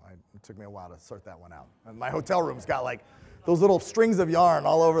 I know. It took me a while to sort that one out. And my hotel room's got like those little strings of yarn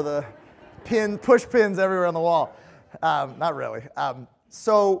all over the push pins everywhere on the wall. Not really.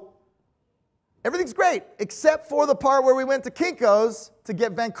 So everything's great, except for the part where we went to Kinko's to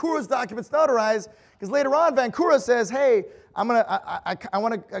get Vancouver's documents notarized, because later on Vancouver says, hey,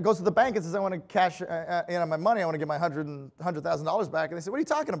 goes to the bank and says, I want to cash in on my money. I want to get my $100,000 back. And they said, what are you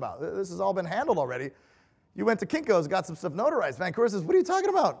talking about? This has all been handled already. You went to Kinko's, got some stuff notarized. Vancouver says, what are you talking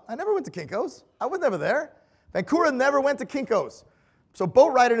about? I never went to Kinko's. I was never there. Vancouver never went to Kinko's. So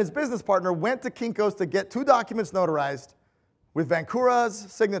Boatwright and his business partner went to Kinko's to get 2 documents notarized with Vancouver's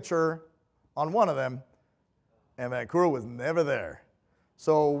signature on one of them, and Vancouver was never there.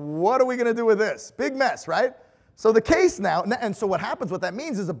 So what are we going to do with this? Big mess, right? So the case now, and so what happens, what that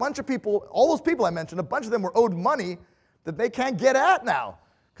means is a bunch of people, all those people I mentioned, a bunch of them were owed money that they can't get at now.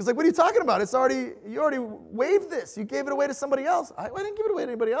 Because like, what are you talking about? You already waived this. You gave it away to somebody else. I didn't give it away to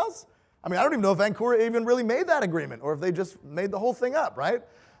anybody else. I mean, I don't even know if Vancouver even really made that agreement, or if they just made the whole thing up, right?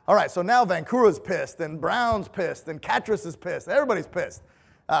 All right, so now Vancouver's pissed, and Brown's pissed, and Catris is pissed. Everybody's pissed.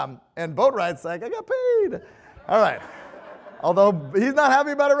 And Boatwright's like, I got paid. All right. Although he's not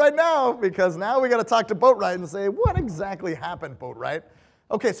happy about it right now, because now we got to talk to Boatwright and say, what exactly happened, Boatwright?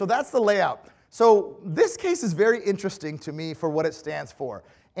 Okay, so that's the layout. So this case is very interesting to me for what it stands for.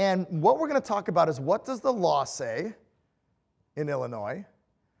 And what we're going to talk about is, what does the law say in Illinois?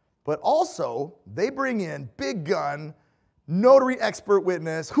 But also, they bring in big gun, notary expert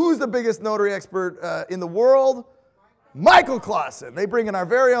witness. Who's the biggest notary expert in the world? Michael Clausen. They bring in our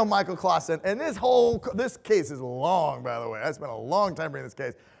very own Michael Clausen. And this case is long, by the way. I spent a long time reading this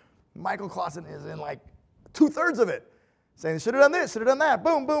case. Michael Clausen is in like 2/3 of it, saying, should have done this, should have done that,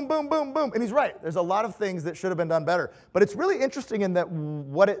 boom, boom, boom, boom, boom. And he's right. There's a lot of things that should have been done better. But it's really interesting in that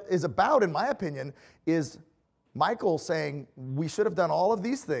what it is about, in my opinion, is Michael saying we should have done all of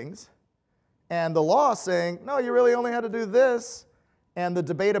these things, and the law saying, no, you really only had to do this, and the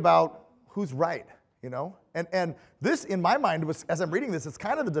debate about who's right, you know? And this, in my mind, was, as I'm reading this, it's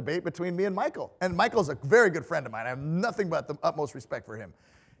kind of the debate between me and Michael. And Michael's a very good friend of mine. I have nothing but the utmost respect for him.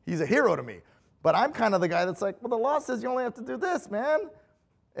 He's a hero to me. But I'm kind of the guy that's like, well, the law says you only have to do this, man.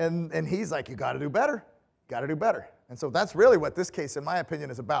 And he's like, you got to do better. Got to do better. And so that's really what this case, in my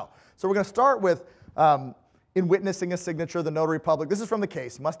opinion, is about. So we're going to start with, in witnessing a signature, the notary public, this is from the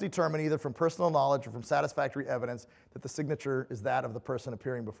case, must determine either from personal knowledge or from satisfactory evidence that the signature is that of the person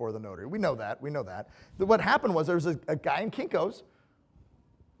appearing before the notary. We know that. We know that. What happened was there was a guy in Kinko's,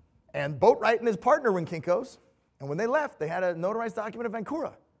 and Boatwright and his partner were in Kinko's, and when they left, they had a notarized document of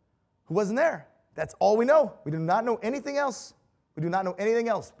Vancouver who wasn't there. That's all we know. We do not know anything else. We do not know anything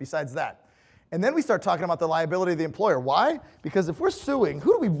else besides that. And then we start talking about the liability of the employer. Why? Because if we're suing,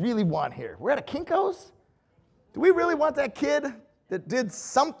 who do we really want here? We're at a Kinko's? Do we really want that kid that did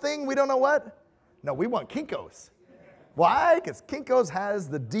something we don't know what? No, we want Kinko's. Why? Because Kinko's has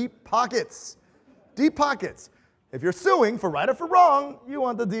the deep pockets. Deep pockets. If you're suing for right or for wrong, you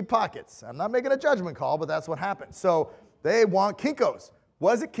want the deep pockets. I'm not making a judgment call, but that's what happened. So they want Kinko's.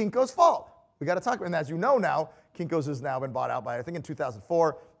 Was it Kinko's fault? We got to talk about it. And as you know now, Kinko's has now been bought out by, I think in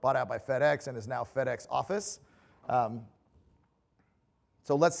 2004, bought out by FedEx and is now FedEx Office.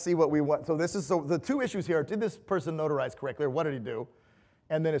 So let's see what we want. So the two issues here are, did this person notarize correctly, or what did he do?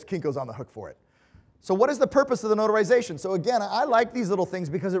 And then is Kinko's on the hook for it? So what is the purpose of the notarization? So again, I like these little things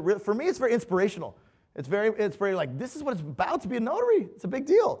because for me, it's very inspirational. It's very like, this is what it's about to be a notary. It's a big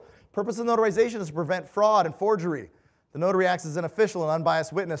deal. Purpose of notarization is to prevent fraud and forgery. The notary acts as an official and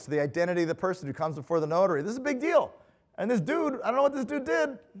unbiased witness to the identity of the person who comes before the notary. This is a big deal. And this dude, I don't know what this dude did.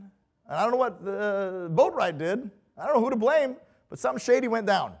 And I don't know what the Boatwright did. I don't know who to blame, but something shady went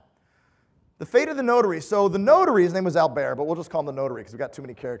down. The fate of the notary. So the notary, his name was Albert, but we'll just call him the notary because we've got too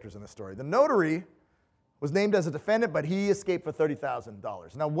many characters in this story. The notary was named as a defendant, but he escaped for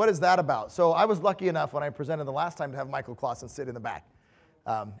 $30,000. Now, what is that about? So I was lucky enough when I presented the last time to have Michael Clausen sit in the back.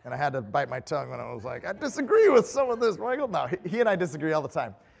 And I had to bite my tongue when I was like, I disagree with some of this, Michael. No, he and I disagree all the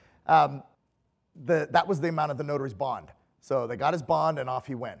time. That was the amount of the notary's bond. So they got his bond and off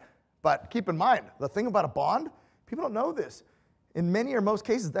he went. But keep in mind, the thing about a bond, people don't know this. In many or most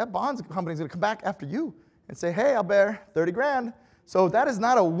cases, that bond company is going to come back after you and say, hey, Albert, 30 grand. So that is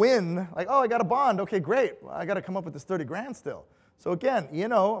not a win, like, oh, I got a bond. Okay, great. Well, I got to come up with this 30 grand still. So again,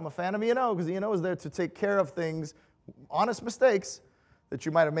 E&O, I'm a fan of E&O because E&O is there to take care of things, honest mistakes that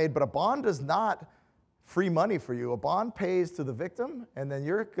you might have made. But a bond does not free money for you. A bond pays to the victim, and then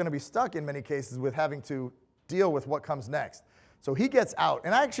you're going to be stuck in many cases with having to deal with what comes next. So he gets out.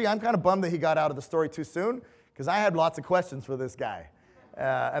 And actually, I'm kind of bummed that he got out of the story too soon because I had lots of questions for this guy.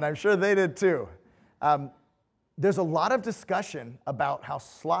 And I'm sure they did too. There's a lot of discussion about how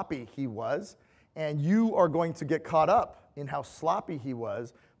sloppy he was, and you are going to get caught up in how sloppy he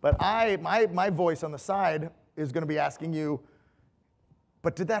was. But my voice on the side is going to be asking you,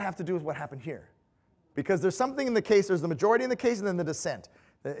 but did that have to do with what happened here? Because there's something in the case, there's the majority in the case and then the dissent.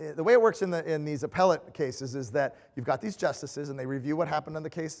 The way it works in these appellate cases is that you've got these justices and they review what happened in the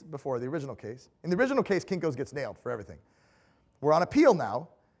case before, the original case. In the original case, Kinko's gets nailed for everything. We're on appeal now,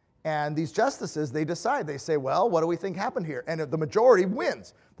 and these justices, they decide, they say, well, what do we think happened here? And the majority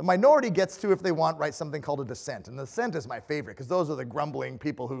wins. The minority gets to, if they want, write something called a dissent. And the dissent is my favorite because those are the grumbling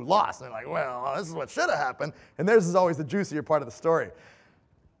people who lost. And they're like, well, this is what should have happened. And theirs is always the juicier part of the story.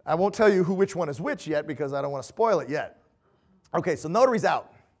 I won't tell you which one is which yet because I don't want to spoil it yet. Okay, so notary's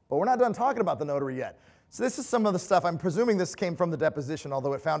out, but we're not done talking about the notary yet. So this is some of the stuff. I'm presuming this came from the deposition,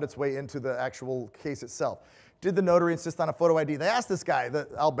 although it found its way into the actual case itself. Did the notary insist on a photo ID? They asked this guy,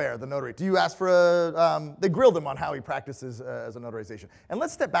 Albert, the notary, do you ask for a, they grilled him on how he practices as a notarization. And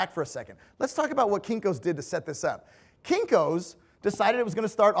let's step back for a second. Let's talk about what Kinko's did to set this up. Kinko's decided it was going to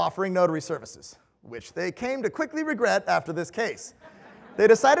start offering notary services, which they came to quickly regret after this case. They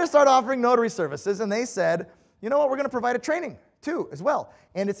decided to start offering notary services, and they said, you know what, we're going to provide a training too, as well.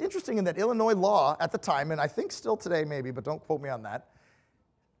 And it's interesting in that Illinois law at the time, and I think still today maybe, but don't quote me on that,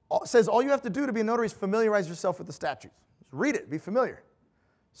 says all you have to do to be a notary is familiarize yourself with the statutes. Just read it, be familiar.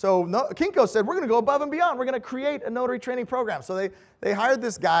 So Kinko said, we're going to go above and beyond. We're going to create a notary training program. So they hired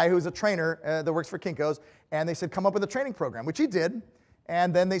this guy who's a trainer that works for Kinko's, and they said, come up with a training program, which he did.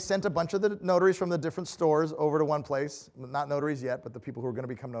 And then they sent a bunch of the notaries from the different stores over to one place, not notaries yet, but the people who were going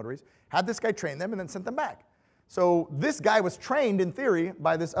to become notaries, had this guy train them and then sent them back. So this guy was trained, in theory,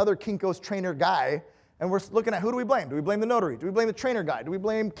 by this other Kinko's trainer guy, and we're looking at who do we blame? Do we blame the notary? Do we blame the trainer guy? Do we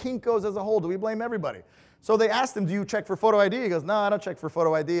blame Kinko's as a whole? Do we blame everybody? So they asked him, do you check for photo ID? He goes, no, I don't check for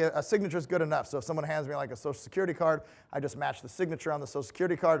photo ID. A signature is good enough. So if someone hands me like a Social Security card, I just match the signature on the Social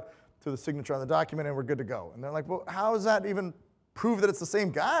Security card. to the signature on the document, and we're good to go. And they're like, well, how does that even prove that it's the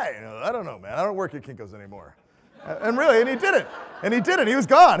same guy? You know, I don't know, man. I don't work at Kinko's anymore. And really, and he did it. And he did it. He was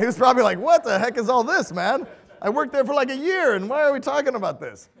gone. He was probably like, what the heck is all this, man? I worked there for like a year, and why are we talking about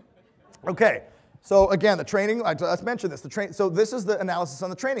this? Okay, so again, the training, let's mention this. So this is the analysis on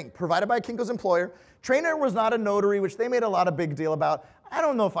the training. Provided by Kinko's employer. Trainer was not a notary, which they made a lot of big deal about. I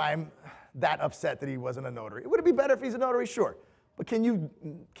don't know if I'm that upset that he wasn't a notary. Would it be better if he's a notary? Sure. But can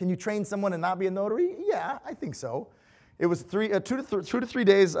you train someone and not be a notary? Yeah, I think so. It was 2 to 3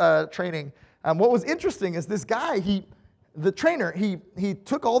 days training. What was interesting is this guy, the trainer, he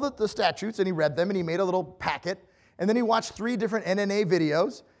took all the statutes and he read them and he made a little packet, and then he watched 3 different NNA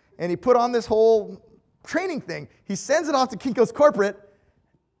videos and he put on this whole training thing. He sends it off to Kinko's corporate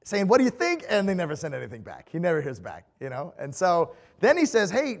saying, what do you think? And they never send anything back. He never hears back, you know? And so then he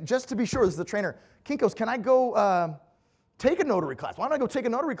says, hey, just to be sure, this is the trainer, Kinko's, can I go take a notary class? Why don't I go take a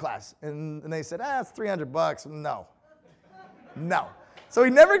notary class? And they said, it's $300. No. No. So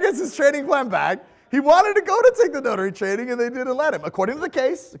he never gets his training plan back. He wanted to go to take the notary training, and they didn't let him. According to the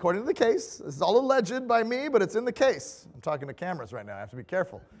case, this is all alleged by me, but it's in the case. I'm talking to cameras right now. I have to be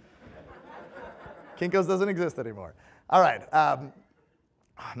careful. Kinko's doesn't exist anymore. All right.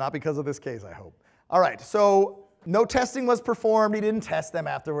 Not because of this case, I hope. All right. So no testing was performed. He didn't test them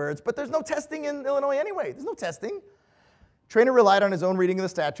afterwards. But there's no testing in Illinois anyway. There's no testing. Trainer relied on his own reading of the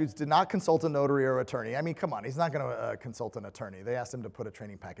statutes, did not consult a notary or attorney. I mean, come on, he's not going to consult an attorney. They asked him to put a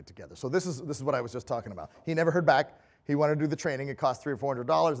training packet together. So this is what I was just talking about. He never heard back. He wanted to do the training. It cost $300 or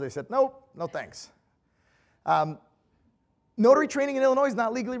 $400. They said, nope, no thanks. Notary training in Illinois is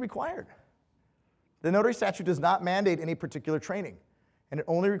not legally required. The notary statute does not mandate any particular training, and it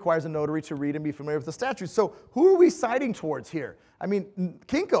only requires a notary to read and be familiar with the statutes. So who are we citing towards here? I mean,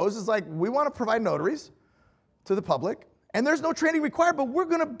 Kinko's is like, we want to provide notaries to the public, and there's no training required, but we're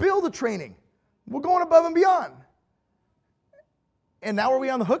going to build a training. We're going above and beyond. And now are we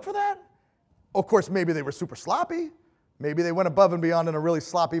on the hook for that? Of course, maybe they were super sloppy. Maybe they went above and beyond in a really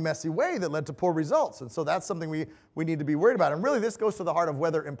sloppy, messy way that led to poor results. And so that's something we need to be worried about. And really, this goes to the heart of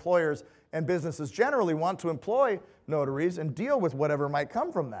whether employers and businesses generally want to employ notaries and deal with whatever might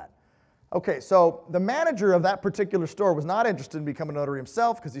come from that. Okay, so the manager of that particular store was not interested in becoming a notary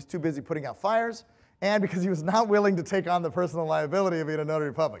himself because he's too busy putting out fires, and because he was not willing to take on the personal liability of being a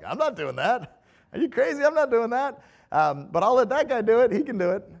notary public. I'm not doing that. Are you crazy? I'm not doing that. But I'll let that guy do it. He can do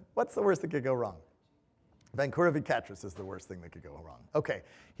it. What's the worst that could go wrong? Vancouver v. Catras is the worst thing that could go wrong. Okay,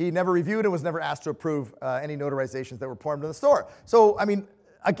 he never reviewed and was never asked to approve any notarizations that were performed in the store. So, I mean,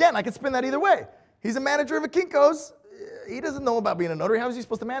 again, I could spin that either way. He's a manager of a Kinko's. He doesn't know about being a notary. How is he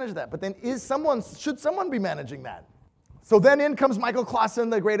supposed to manage that? But then should someone be managing that? So then in comes Michael Clausen,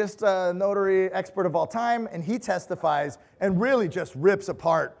 the greatest notary expert of all time, and he testifies and really just rips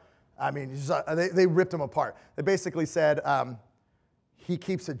apart. I mean, they ripped him apart. They basically said he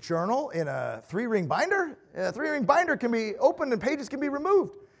keeps a journal in a 3-ring binder. A 3-ring binder can be opened and pages can be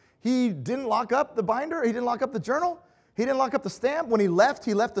removed. He didn't lock up the binder. He didn't lock up the journal. He didn't lock up the stamp. When he left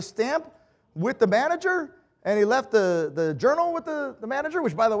the stamp with the manager, and he left the journal with the manager,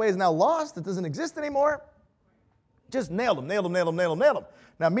 which, by the way, is now lost. It doesn't exist anymore. Just nailed him.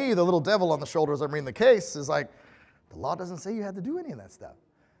 Now me, the little devil on the shoulder as I'm reading the case, is like, the law doesn't say you had to do any of that stuff.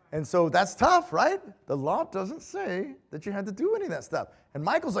 And so that's tough, right? The law doesn't say that you had to do any of that stuff. And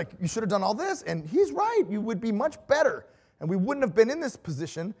Michael's like, you should have done all this. And he's right. You would be much better. And we wouldn't have been in this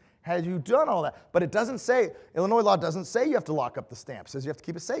position had you done all that. But it doesn't say, Illinois law doesn't say you have to lock up the stamp. It says you have to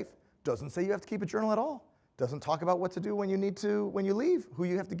keep it safe. Doesn't say you have to keep a journal at all. Doesn't talk about what to do when you leave, who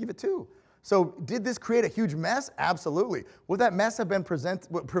you have to give it to. So did this create a huge mess? Absolutely. Would that mess have been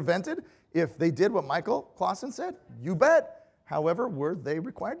prevented if they did what Michael Clausen said? You bet. However, were they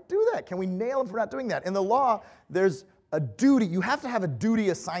required to do that? Can we nail them for not doing that? In the law, there's a duty. You have to have a duty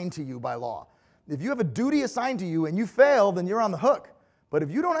assigned to you by law. If you have a duty assigned to you and you fail, then you're on the hook. But if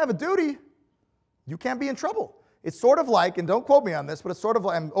you don't have a duty, you can't be in trouble. It's sort of like, and don't quote me on this, but it's sort of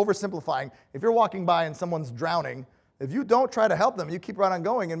like, I'm oversimplifying, if you're walking by and someone's drowning, if you don't try to help them, you keep right on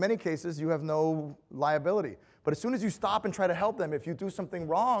going, in many cases, you have no liability. But as soon as you stop and try to help them, if you do something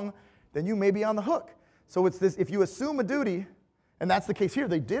wrong, then you may be on the hook. So it's this, if you assume a duty, and that's the case here,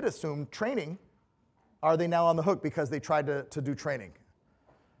 they did assume training, are they now on the hook because they tried to do training?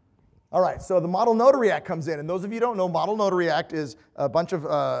 All right, so the Model Notary Act comes in, and those of you who don't know, Model Notary Act is a bunch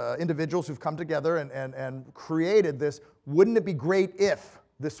of individuals who've come together and created this, wouldn't it be great if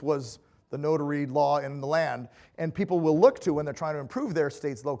this was the notary law in the land, and people will look to, when they're trying to improve their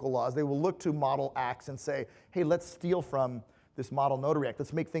state's local laws, they will look to model acts and say, hey, let's steal from this Model Notary Act.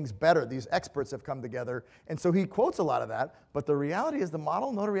 Let's make things better. These experts have come together. And so he quotes a lot of that. But the reality is the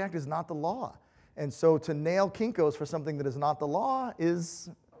Model Notary Act is not the law. And so to nail Kinko's for something that is not the law it's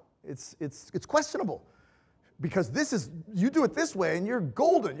questionable. Because you do it this way and you're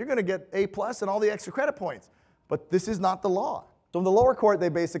golden. You're going to get A+ and all the extra credit points. But this is not the law. So in the lower court, they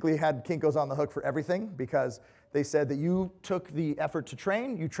basically had Kinko's on the hook for everything because they said that you took the effort to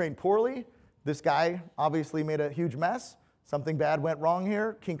train, you trained poorly. This guy obviously made a huge mess. Something bad went wrong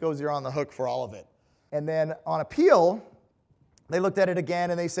here. Kinko's, you're on the hook for all of it. And then on appeal, they looked at it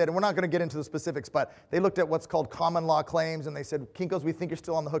again and they said, and we're not going to get into the specifics, but they looked at what's called common law claims and they said, Kinko's, we think you're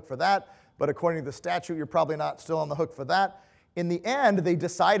still on the hook for that. But according to the statute, you're probably not still on the hook for that. In the end, they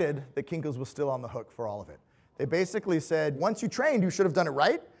decided that Kinko's was still on the hook for all of it. They basically said, once you trained, you should have done it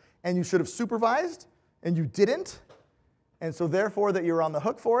right, and you should have supervised, and you didn't. And so therefore, that you're on the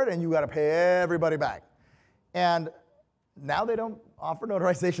hook for it, and you got to pay everybody back. And now they don't offer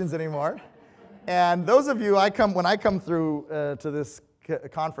notarizations anymore. And those of you, when I come through to this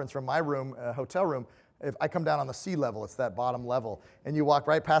conference from my room, hotel room, if I come down on the sea level, it's that bottom level, and you walk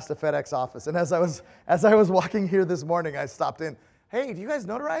right past the FedEx office. And as I was walking here this morning, I stopped in. Hey, do you guys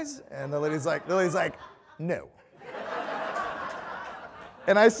notarize? And the lady's like, no.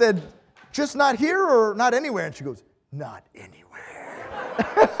 And I said, just not here or not anywhere? And she goes, not anywhere.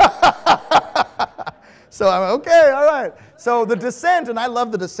 So I'm okay, all right. So the dissent, and I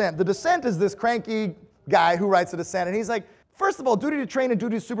love the dissent. The dissent is this cranky guy who writes the dissent, and he's like, first of all, duty to train and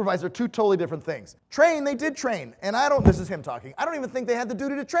duty to supervise are two totally different things. Train, they did train, and this is him talking, I don't even think they had the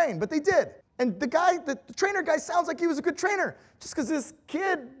duty to train, but they did. And the trainer guy sounds like he was a good trainer. Just because this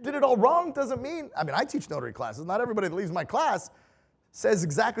kid did it all wrong doesn't mean, I teach notary classes. Not everybody that leaves my class says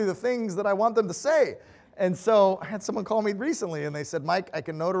exactly the things that I want them to say. And so I had someone call me recently and they said, Mike, I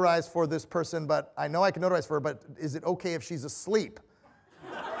can notarize for this person, but I know I can notarize for her, but is it okay if she's asleep?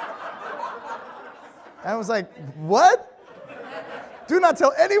 And I was like, what? Do not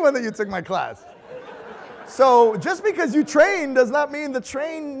tell anyone that you took my class. So just because you train does not mean the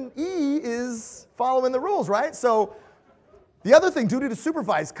trainee is following the rules, right? So the other thing, duty to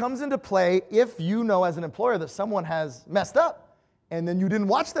supervise, comes into play if you know as an employer that someone has messed up and then you didn't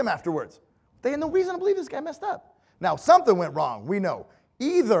watch them afterwards. They had no reason to believe this guy messed up. Now, something went wrong, we know.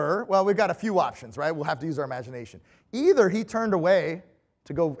 Either, well, we've got a few options, right? We'll have to use our imagination. Either he turned away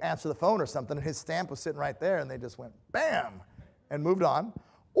to go answer the phone or something and his stamp was sitting right there and they just went, bam, and moved on.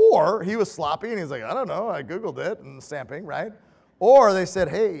 Or he was sloppy and he's like, I don't know, I Googled it and stamping, right? Or they said,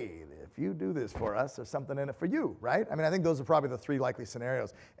 hey, if you do this for us, there's something in it for you, right? I think those are probably the three likely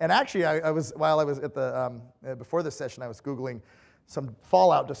scenarios. And actually, while I was at the, before this session, I was Googling some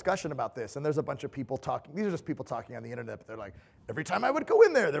fallout discussion about this, and there's a bunch of people talking. These are just people talking on the internet, but they're like, every time I would go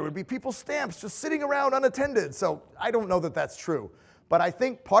in there would be people's stamps just sitting around unattended. So I don't know that that's true. But I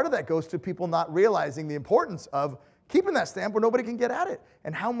think part of that goes to people not realizing the importance of keeping that stamp where nobody can get at it,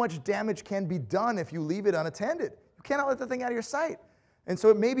 and how much damage can be done if you leave it unattended. You cannot let the thing out of your sight. And so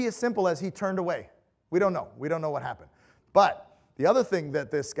it may be as simple as he turned away. We don't know. We don't know what happened. But the other thing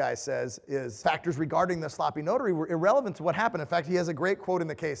that this guy says is factors regarding the sloppy notary were irrelevant to what happened. In fact, he has a great quote in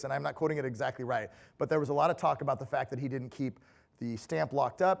the case, and I'm not quoting it exactly right, but there was a lot of talk about the fact that he didn't keep the stamp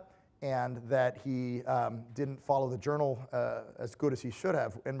locked up and that he didn't follow the journal as good as he should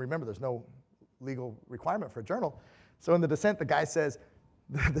have. And remember, there's no legal requirement for a journal. So in the dissent, the guy says,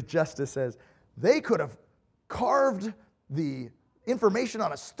 the justice says, they could have carved the information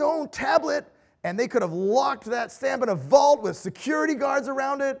on a stone tablet and they could have locked that stamp in a vault with security guards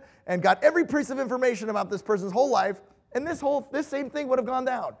around it and got every piece of information about this person's whole life, and this same thing would have gone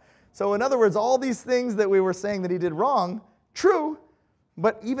down. So in other words, all these things that we were saying that he did wrong, true,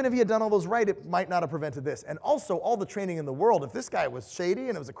 but even if he had done all those right, it might not have prevented this. And also, all the training in the world, if this guy was shady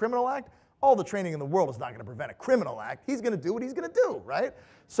and it was a criminal act, all the training in the world is not going to prevent a criminal act. He's going to do what he's going to do, right?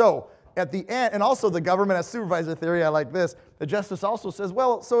 So at the end, and also the government as supervisor theory, I like this. The justice also says,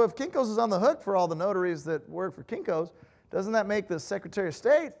 well, so if Kinko's is on the hook for all the notaries that work for Kinko's, doesn't that make the Secretary of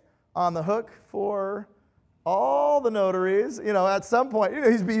State on the hook for all the notaries? You know, at some point, you know,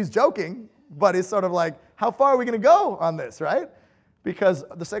 he's joking, but he's sort of like, how far are we going to go on this, right? Because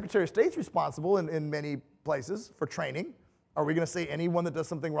the Secretary of State's responsible in many places for training. Are we going to say anyone that does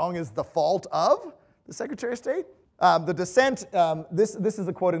something wrong is the fault of the Secretary of State? The dissent, this is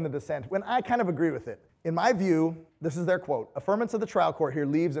a quote in the dissent, when I kind of agree with it. In my view, this is their quote, affirmance of the trial court here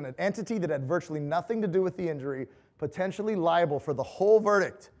leaves an entity that had virtually nothing to do with the injury potentially liable for the whole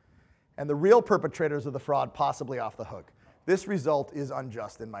verdict, and the real perpetrators of the fraud possibly off the hook. This result is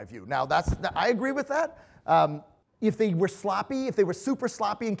unjust in my view. Now, I agree with that. If they were sloppy, if they were super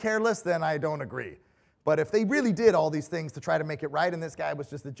sloppy and careless, then I don't agree. But if they really did all these things to try to make it right, and this guy was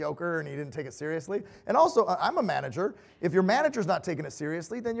just a joker and he didn't take it seriously, and also I'm a manager, if your manager's not taking it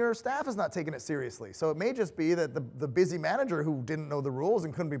seriously, then your staff is not taking it seriously. So it may just be that the busy manager who didn't know the rules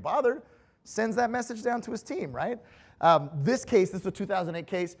and couldn't be bothered sends that message down to his team, right? This case, this is a 2008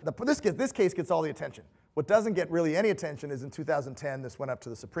 case, this case gets all the attention. What doesn't get really any attention is in 2010, this went up to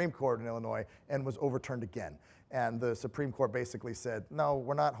the Supreme Court in Illinois and was overturned again. And the Supreme Court basically said, no,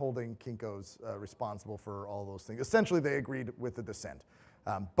 we're not holding Kinko's responsible for all those things. Essentially, they agreed with the dissent.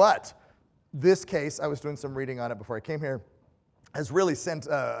 But this case, I was doing some reading on it before I came here, has really sent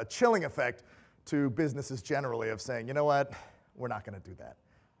a chilling effect to businesses generally of saying, you know what, we're not going to do that.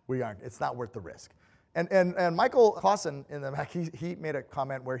 We aren't. It's not worth the risk. And Michael Clausen in the back, he made a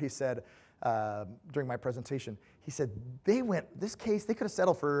comment where he said, during my presentation, he said, this case, they could have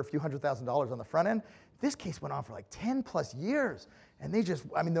settled for a few $100,000s on the front end. This case went on for like 10 plus years. And they just,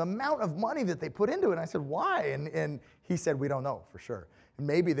 I mean, the amount of money that they put into it, and I said, why? And he said, we don't know for sure. And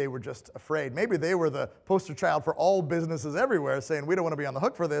maybe they were just afraid. Maybe they were the poster child for all businesses everywhere saying, we don't want to be on the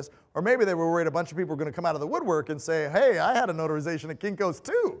hook for this. Or maybe they were worried a bunch of people were going to come out of the woodwork and say, hey, I had a notarization at Kinko's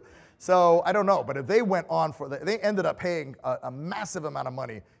too. So I don't know, but if they went on for that, they ended up paying a massive amount of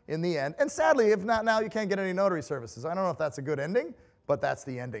money in the end. And sadly, if not now, you can't get any notary services. I don't know if that's a good ending, but that's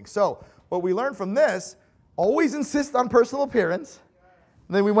the ending. So what we learned from this, always insist on personal appearance.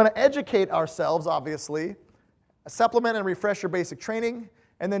 And then we want to educate ourselves, obviously, supplement and refresh your basic training,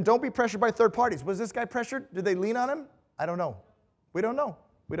 and then don't be pressured by third parties. Was this guy pressured? Did they lean on him? I don't know. We don't know.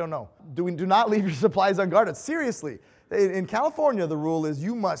 We don't know. Do not leave your supplies unguarded. Seriously. In California, the rule is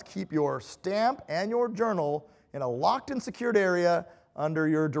you must keep your stamp and your journal in a locked and secured area under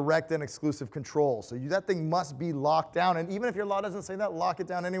your direct and exclusive control. So that thing must be locked down. And even if your law doesn't say that, lock it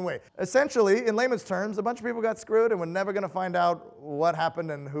down anyway. Essentially, in layman's terms, a bunch of people got screwed and we're never going to find out what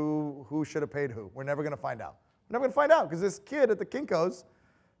happened and who should have paid who. We're never going to find out. We're never going to find out because this kid at the Kinko's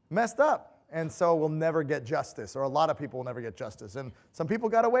messed up. And so we'll never get justice, or a lot of people will never get justice. And some people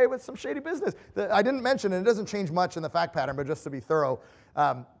got away with some shady business. I didn't mention, and it doesn't change much in the fact pattern, but just to be thorough,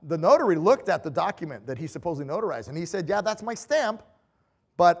 the notary looked at the document that he supposedly notarized, and he said, yeah, that's my stamp,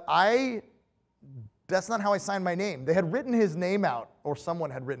 but that's not how I signed my name. They had written his name out, or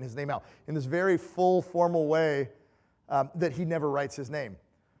someone had written his name out, in this very full, formal way that he never writes his name.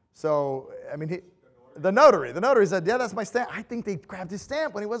 So, I mean, the notary said, yeah, that's my stamp. I think they grabbed his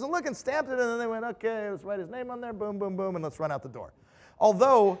stamp when he wasn't looking, stamped it, and then they went, okay, let's write his name on there, boom, boom, boom, and let's run out the door.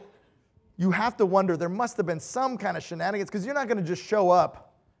 Although, you have to wonder, there must have been some kind of shenanigans, because you're not going to just show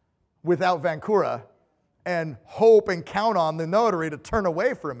up without Vancouver and hope and count on the notary to turn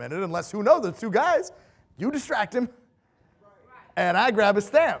away for a minute, unless, who knows, there's two guys. You distract him, and I grab his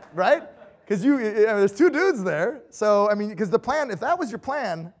stamp, right? Because there's two dudes there. So, I mean, because the plan, if that was your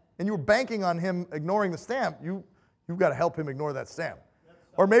plan, and you were banking on him ignoring the stamp, you've got to help him ignore that stamp.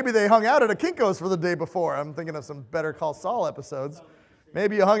 Or maybe they hung out at a Kinko's for the day before. I'm thinking of some Better Call Saul episodes.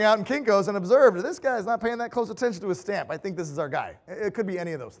 Maybe you hung out in Kinko's and observed, this guy's not paying that close attention to his stamp. I think this is our guy. It could be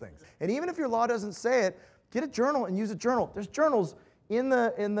any of those things. And even if your law doesn't say it, get a journal and use a journal. There's journals in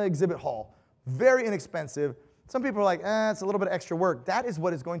the exhibit hall, very inexpensive. Some people are like, it's a little bit of extra work. That is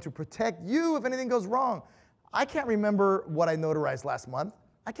what is going to protect you if anything goes wrong. I can't remember what I notarized last month.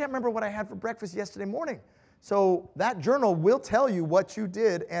 I can't remember what I had for breakfast yesterday morning. So that journal will tell you what you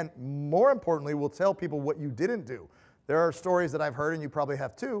did, and more importantly, will tell people what you didn't do. There are stories that I've heard, and you probably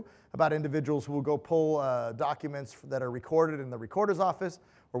have too, about individuals who will go pull documents that are recorded in the recorder's office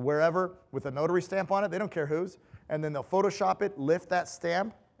or wherever with a notary stamp on it. They don't care whose. And then they'll Photoshop it, lift that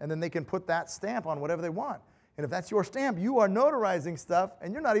stamp, and then they can put that stamp on whatever they want. And if that's your stamp, you are notarizing stuff,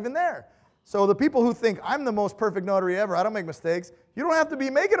 and you're not even there. So the people who think, I'm the most perfect notary ever, I don't make mistakes, you don't have to be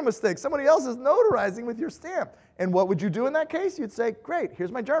making a mistake. Somebody else is notarizing with your stamp. And what would you do in that case? You'd say, great,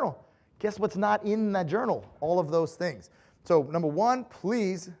 here's my journal. Guess what's not in that journal? All of those things. So number one,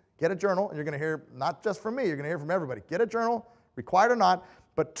 please get a journal. And you're going to hear, not just from me, you're going to hear from everybody. Get a journal, required or not.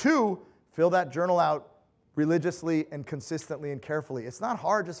 But two, fill that journal out religiously and consistently and carefully. It's not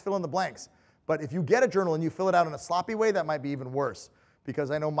hard, just fill in the blanks. But if you get a journal and you fill it out in a sloppy way, that might be even worse.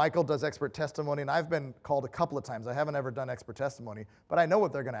 Because I know Michael does expert testimony, and I've been called a couple of times. I haven't ever done expert testimony, but I know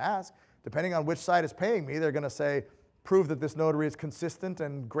what they're going to ask. Depending on which side is paying me, they're going to say, prove that this notary is consistent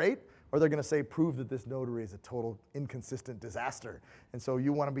and great, or they're going to say, prove that this notary is a total inconsistent disaster. And so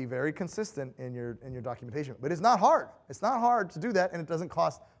you want to be very consistent in your documentation. But it's not hard. It's not hard to do that, and it doesn't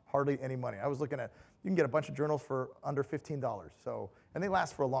cost hardly any money. I was looking at, you can get a bunch of journals for under $15. And they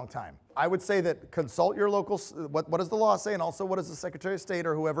last for a long time. I would say that consult your local, what does the law say, and also what does the Secretary of State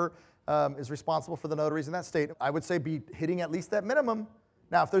or whoever is responsible for the notaries in that state. I would say be hitting at least that minimum.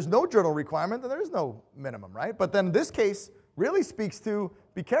 Now, if there's no journal requirement, then there is no minimum, right? But then this case really speaks to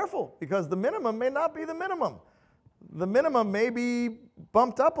be careful, because the minimum may not be the minimum. The minimum may be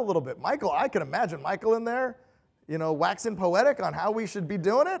bumped up a little bit. Michael, I can imagine Michael in there, you know, waxing poetic on how we should be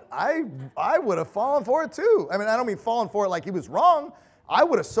doing it. I would have fallen for it too. I mean, I don't mean fallen for it like he was wrong. I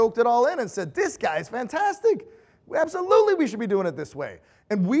would have soaked it all in and said, this guy's fantastic. Absolutely, we should be doing it this way.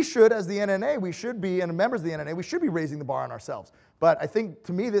 And we should, as the NNA, we should be, and members of the NNA, we should be raising the bar on ourselves. But I think,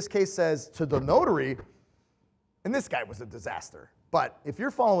 to me, this case says to the notary, and this guy was a disaster. But if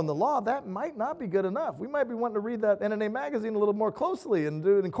you're following the law, that might not be good enough. We might be wanting to read that NNA magazine a little more closely and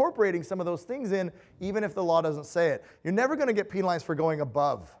incorporating some of those things in, even if the law doesn't say it. You're never going to get penalized for going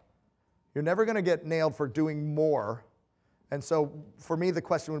above. You're never going to get nailed for doing more. And so for me, the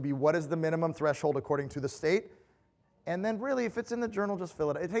question would be, what is the minimum threshold according to the state? And then really, if it's in the journal, just fill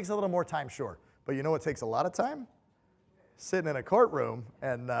it. It takes a little more time, sure. But you know what takes a lot of time? Sitting in a courtroom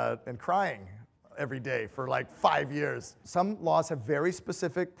and crying every day for like 5 years. Some laws have very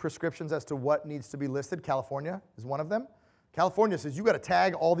specific prescriptions as to what needs to be listed. California is one of them. California says you got to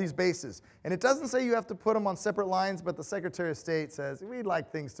tag all these bases. And it doesn't say you have to put them on separate lines, but the Secretary of State says we'd like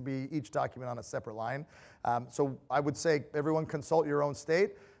things to be each document on a separate line. So I would say everyone consult your own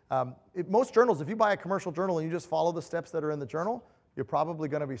state. Most journals, if you buy a commercial journal and you just follow the steps that are in the journal, you're probably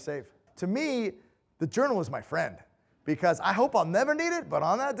going to be safe. To me, the journal is my friend, because I hope I'll never need it, but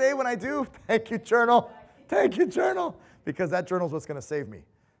on that day when I do, thank you, journal. Thank you, journal, because that journal is what's going to save me.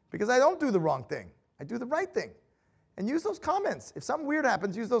 Because I don't do the wrong thing. I do the right thing. And use those comments. If something weird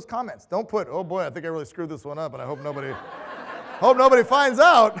happens, use those comments. Don't put, oh boy, I think I really screwed this one up, and I hope nobody finds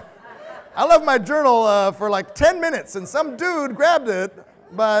out. I left my journal for like 10 minutes, and some dude grabbed it,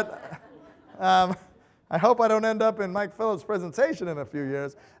 but I hope I don't end up in Mike Phillips' presentation in a few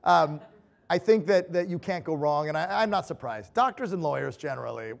years. I think that you can't go wrong, and I'm not surprised. Doctors and lawyers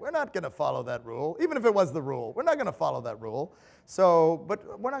generally, we're not going to follow that rule. Even if it was the rule, we're not going to follow that rule. So,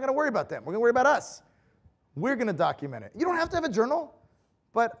 but we're not going to worry about them. We're going to worry about us. We're going to document it. You don't have to have a journal,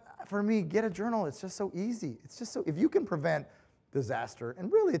 but for me, get a journal. It's just so easy. It's just so, if you can prevent disaster,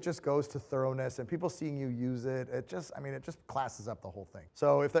 and really it just goes to thoroughness and people seeing you use it, it just classes up the whole thing.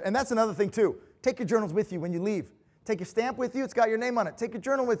 So and that's another thing too. Take your journals with you when you leave. Take your stamp with you, it's got your name on it. Take your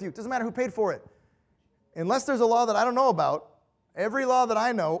journal with you, it doesn't matter who paid for it. Unless there's a law that I don't know about, every law that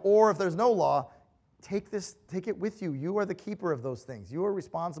I know, or if there's no law, take it with you. You are the keeper of those things. You are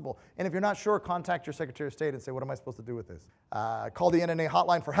responsible. And if you're not sure, contact your Secretary of State and say, what am I supposed to do with this? Call the NNA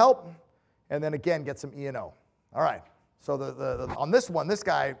hotline for help, and then again, get some E&O. All right, so on this one, this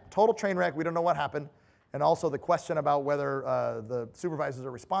guy, total train wreck, we don't know what happened. And also the question about whether the supervisors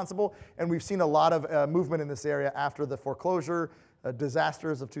are responsible. And we've seen a lot of movement in this area after the foreclosure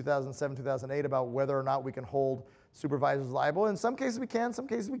disasters of 2007, 2008 about whether or not we can hold supervisors liable. In some cases we can, some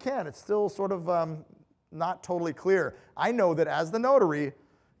cases we can't. It's still sort of not totally clear. I know that as the notary,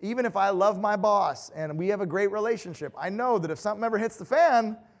 even if I love my boss and we have a great relationship, I know that if something ever hits the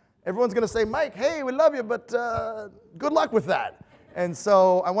fan, everyone's going to say, Mike, hey, we love you, but good luck with that. And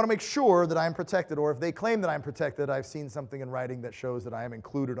so I want to make sure that I'm protected, or if they claim that I'm protected, I've seen something in writing that shows that I am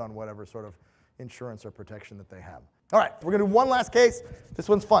included on whatever sort of insurance or protection that they have. All right, we're going to do one last case. This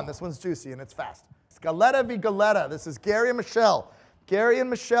one's fun. This one's juicy, and it's fast. Scaletta v. Galetta. This is Gary and Michelle. Gary and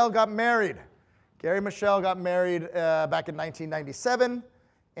Michelle got married. Gary and Michelle got married back in 1997,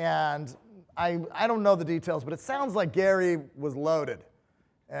 and I don't know the details, but it sounds like Gary was loaded,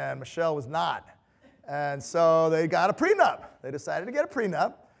 and Michelle was not. And so they got a prenup. They decided to get a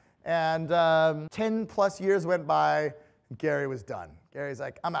prenup. And 10 plus years went by, and Gary was done. Gary's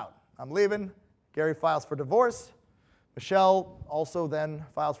like, I'm out. I'm leaving. Gary files for divorce. Michelle also then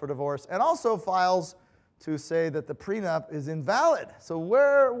files for divorce and also files to say that the prenup is invalid. So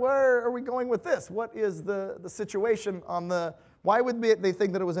where are we going with this? What is the situation on why would they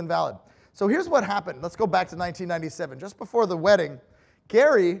think that it was invalid? So here's what happened. Let's go back to 1997. Just before the wedding,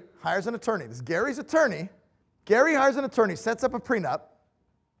 Gary hires an attorney. This is Gary's attorney. Gary hires an attorney, sets up a prenup,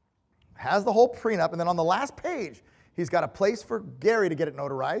 has the whole prenup, and then on the last page, he's got a place for Gary to get it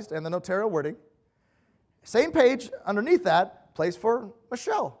notarized and the notarial wording. Same page, underneath that, place for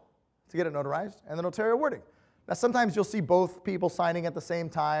Michelle to get it notarized and the notarial wording. Now, sometimes you'll see both people signing at the same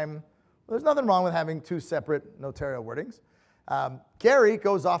time. There's nothing wrong with having two separate notarial wordings. Gary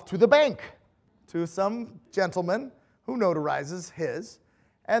goes off to the bank, to some gentleman who notarizes his,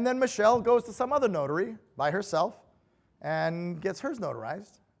 and then Michelle goes to some other notary by herself and gets hers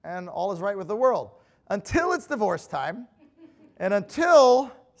notarized, and all is right with the world. Until it's divorce time, and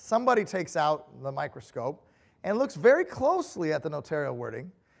until somebody takes out the microscope and looks very closely at the notarial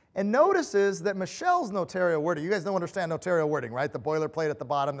wording and notices that Michelle's notarial wording, you guys don't understand notarial wording, right? The boilerplate at the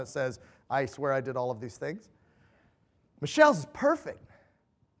bottom that says, I swear I did all of these things. Michelle's is perfect,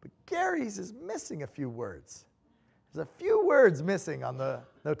 but Gary's is missing a few words. There's a few words missing on the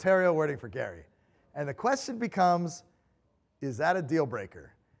notarial wording for Gary. And the question becomes, is that a deal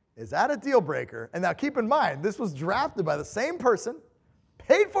breaker? Is that a deal breaker? And now keep in mind, this was drafted by the same person,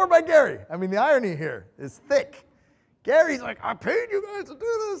 paid for by Gary. I mean, the irony here is thick. Gary's like, I paid you guys to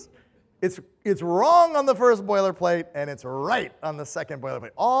do this. It's wrong on the first boilerplate, and it's right on the second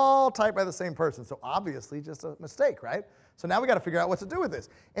boilerplate. All typed by the same person, so obviously just a mistake, right? So now we got to figure out what to do with this.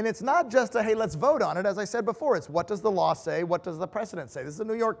 And it's not just a, hey, let's vote on it. As I said before, it's what does the law say? What does the precedent say? This is a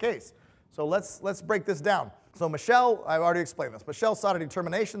New York case. So let's break this down. So Michelle, I've already explained this. Michelle sought a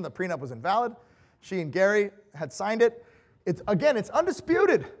determination. The prenup was invalid. She and Gary had signed it. Again, it's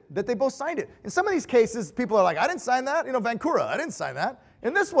undisputed that they both signed it. In some of these cases, people are like, I didn't sign that. You know, Vancouver, I didn't sign that.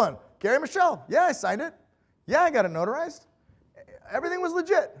 In this one, Gary and Michelle, yeah, I signed it. Yeah, I got it notarized. Everything was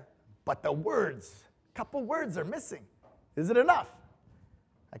legit. But the words, a couple words are missing. Is it enough?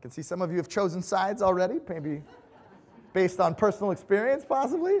 I can see some of you have chosen sides already, maybe based on personal experience,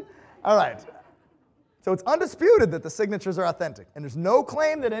 possibly. All right. So it's undisputed that the signatures are authentic. And there's no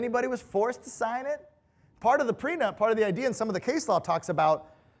claim that anybody was forced to sign it. Part of the prenup, part of the idea in some of the case law talks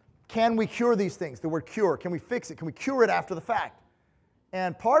about, can we cure these things? The word cure, can we fix it? Can we cure it after the fact?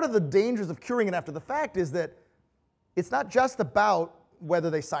 And part of the dangers of curing it after the fact is that it's not just about whether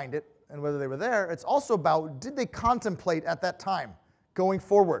they signed it and whether they were there. It's also about, did they contemplate at that time, going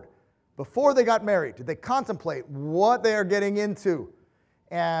forward? Before they got married, did they contemplate what they are getting into?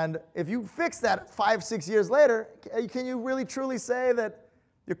 And if you fix that 5, 6 years later, can you really truly say that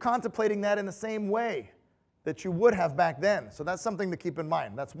you're contemplating that in the same way that you would have back then? So that's something to keep in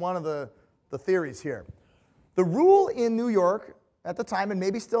mind. That's one of the theories here. The rule in New York at the time, and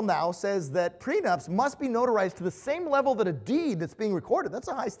maybe still now, says that prenups must be notarized to the same level that a deed that's being recorded. That's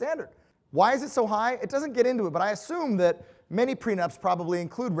a high standard. Why is it so high? It doesn't get into it, but I assume that many prenups probably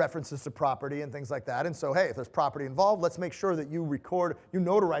include references to property and things like that. And so, hey, if there's property involved, let's make sure that you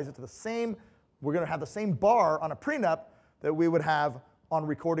notarize it to the same, we're going to have the same bar on a prenup that we would have on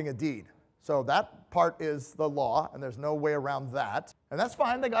recording a deed. So that part is the law, and there's no way around that. And that's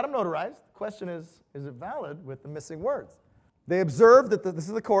fine, they got them notarized. The question is it valid with the missing words? They observed that this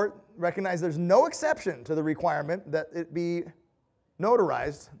is the court, recognized there's no exception to the requirement that it be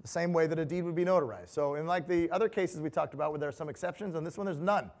notarized the same way that a deed would be notarized. So in like the other cases we talked about where there are some exceptions, on this one there's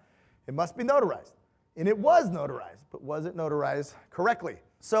none. It must be notarized. And it was notarized, but was it notarized correctly?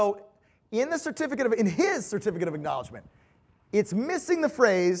 So in his certificate of acknowledgement, it's missing the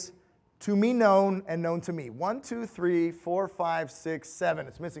phrase, to me known and known to me. 1, 2, 3, 4, 5, 6, 7.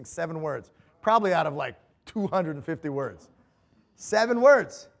 It's missing 7 words, probably out of like 250 words. 7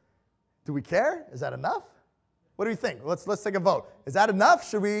 words. Do we care? Is that enough? What do you think? Let's take a vote. Is that enough?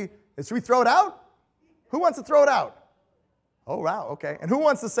 Should we throw it out? Who wants to throw it out? Oh, wow, okay. And who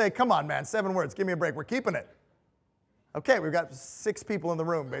wants to say, come on, man, 7 words, give me a break, we're keeping it? Okay, we've got 6 people in the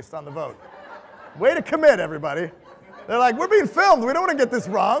room based on the vote. Way to commit, everybody. They're like, we're being filmed, we don't want to get this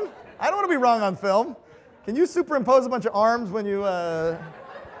wrong. I don't want to be wrong on film. Can you superimpose a bunch of arms when you,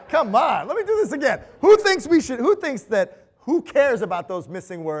 come on, let me do this again. Who cares about those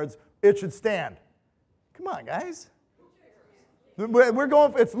missing words? It should stand. Come on, guys. We're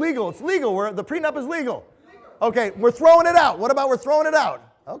going, it's legal, the prenup is legal. Okay, we're throwing it out. What about we're throwing it out?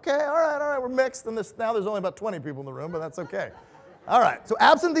 Okay, all right, we're mixed, and now there's only about 20 people in the room, but that's okay. All right, so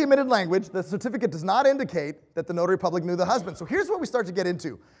absent the omitted language, the certificate does not indicate that the notary public knew the husband. So here's what we start to get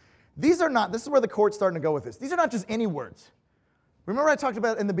into. This is where the court's starting to go with this. These are not just any words. Remember I talked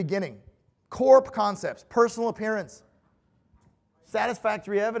about in the beginning, corp concepts, personal appearance,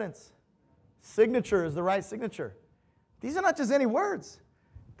 satisfactory evidence, signature is the right signature. These are not just any words.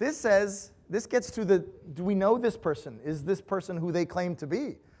 This gets to do we know this person? Is this person who they claim to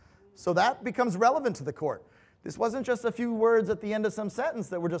be? So that becomes relevant to the court. This wasn't just a few words at the end of some sentence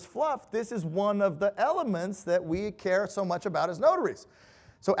that were just fluff. This is one of the elements that we care so much about as notaries.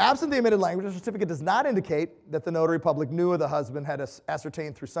 So absent the omitted language, the certificate does not indicate that the notary public knew of the husband, had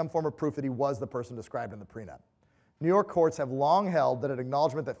ascertained through some form of proof that he was the person described in the prenup. New York courts have long held that an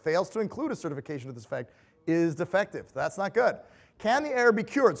acknowledgement that fails to include a certification to this effect is defective. That's not good. Can the error be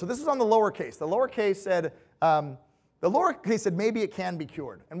cured? So this is on the lower case. The lower case said maybe it can be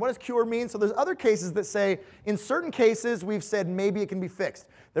cured. And what does cure mean? So there's other cases that say in certain cases we've said maybe it can be fixed.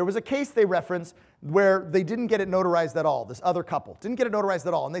 There was a case they referenced where they didn't get it notarized at all. This other couple didn't get it notarized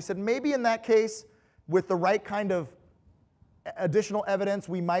at all. And they said maybe in that case with the right kind of additional evidence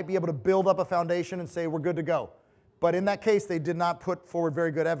we might be able to build up a foundation and say we're good to go. But in that case, they did not put forward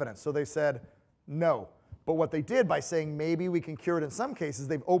very good evidence. So they said no. But what they did by saying maybe we can cure it in some cases,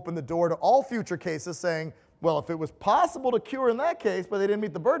 they've opened the door to all future cases saying, well, if it was possible to cure in that case, but they didn't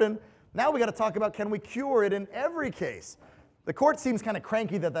meet the burden, now we got to talk about can we cure it in every case. The court seems kind of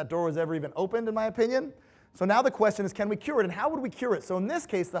cranky that that door was ever even opened, in my opinion. So now the question is, can we cure it? And how would we cure it? So in this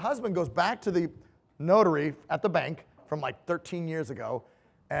case, the husband goes back to the notary at the bank from like 13 years ago,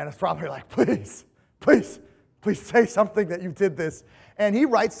 and it's probably like, please, please, please say something that you did this. And he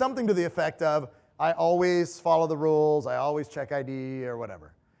writes something to the effect of, I always follow the rules, I always check ID or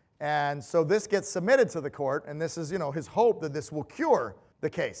whatever. And so this gets submitted to the court, and this is, his hope that this will cure the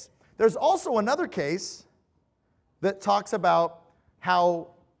case. There's also another case that talks about how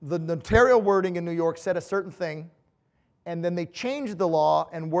the notarial wording in New York said a certain thing, and then they changed the law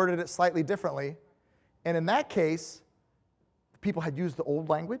and worded it slightly differently. And in that case, people had used the old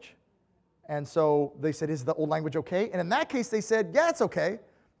language, and so they said, is the old language okay? And in that case, they said, yeah, it's okay,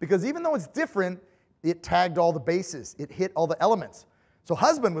 because even though it's different, it tagged all the bases. It hit all the elements. So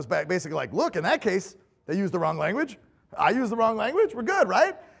husband was basically like, look, in that case, they used the wrong language. I used the wrong language. We're good,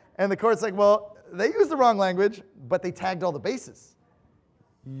 right? And the court's like, well, they used the wrong language, but they tagged all the bases.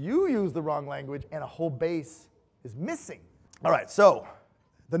 You used the wrong language, and a whole base is missing. All right, so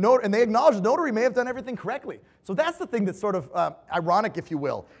and they acknowledge the notary may have done everything correctly. So that's the thing that's sort of ironic, if you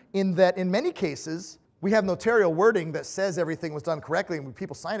will, in that in many cases, we have notarial wording that says everything was done correctly, and when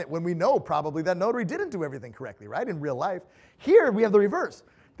people sign it, when we know probably that notary didn't do everything correctly, right, in real life. Here, we have the reverse.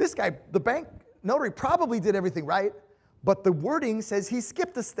 This guy, the bank notary, probably did everything right, but the wording says he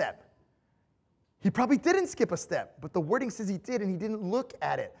skipped a step. He probably didn't skip a step, but the wording says he did, and he didn't look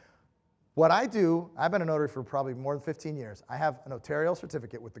at it. What I do, I've been a notary for probably more than 15 years. I have a notarial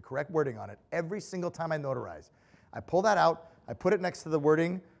certificate with the correct wording on it every single time I notarize. I pull that out, I put it next to the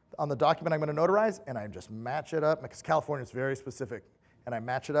wording on the document I'm going to notarize, and I just match it up, because California is very specific. And I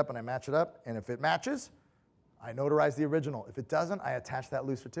match it up, and I match it up, and if it matches, I notarize the original. If it doesn't, I attach that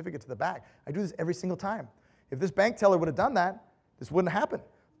loose certificate to the back. I do this every single time. If this bank teller would have done that, this wouldn't happen.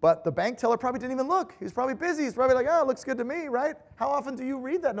 But the bank teller probably didn't even look. He's probably busy. He's probably like, oh, it looks good to me, right? How often do you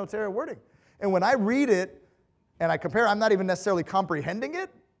read that notarial wording? And when I read it and I compare, I'm not even necessarily comprehending it,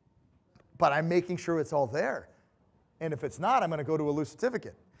 but I'm making sure it's all there. And if it's not, I'm going to go to a loose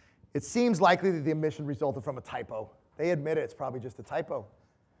certificate. It seems likely that the omission resulted from a typo. They admit it, it's probably just a typo.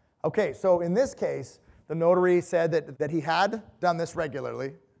 Okay, so in this case, the notary said that he had done this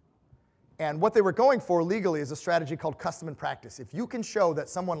regularly. And what they were going for legally is a strategy called custom and practice. If you can show that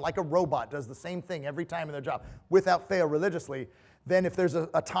someone like a robot does the same thing every time in their job without fail religiously, then if there's a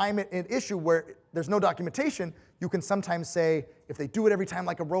time an issue where there's no documentation, you can sometimes say, if they do it every time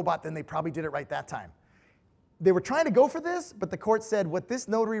like a robot, then they probably did it right that time. They were trying to go for this, but the court said what this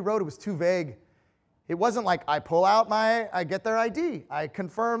notary wrote, it was too vague. It wasn't like I pull out I get their ID, I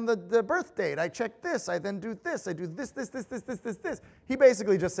confirm the birth date, I check this, I then do this, I do this. He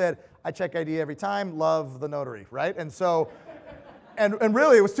basically just said, I check ID every time, love the notary, right? And so, and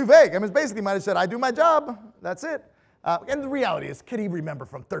really it was too vague. I mean, basically might have said, I do my job, that's it. And the reality is, could he remember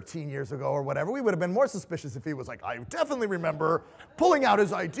from 13 years ago or whatever? We would have been more suspicious if he was like, I definitely remember pulling out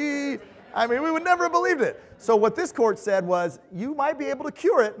his ID. I mean, we would never have believed it. So what this court said was, you might be able to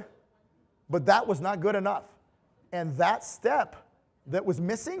cure it, but that was not good enough. And that step that was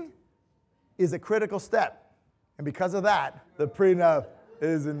missing is a critical step. And because of that, the prenup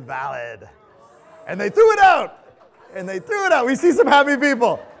is invalid. And they threw it out. And they threw it out. We see some happy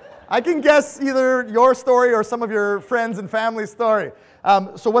people. I can guess either your story or some of your friends and family's story.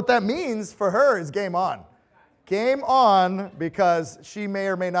 So what that means for her is game on. Game on, because she may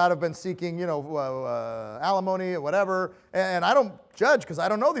or may not have been seeking, alimony or whatever. And I don't judge because I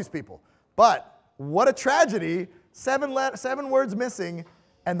don't know these people. But what a tragedy, 7 words missing,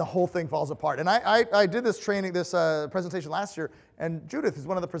 and the whole thing falls apart. And I did this training, this presentation last year, and Judith, who's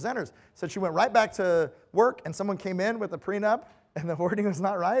one of the presenters, said she went right back to work, and someone came in with a prenup, and the wording was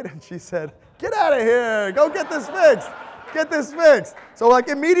not right, and she said, get out of here, go get this fixed. Get this fixed. So like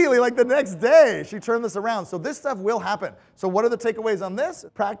immediately, like the next day, she turned this around. So this stuff will happen. So what are the takeaways on this?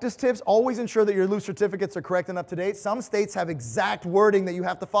 Practice tips, always ensure that your loose certificates are correct and up to date. Some states have exact wording that you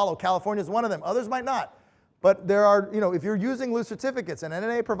have to follow. California is one of them. Others might not. But there are, if you're using loose certificates, and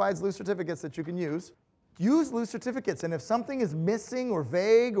NNA provides loose certificates that you can use loose certificates. And if something is missing or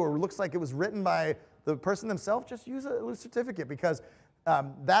vague or looks like it was written by the person themselves, just use a loose certificate, because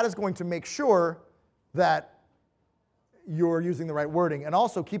that is going to make sure that you're using the right wording. And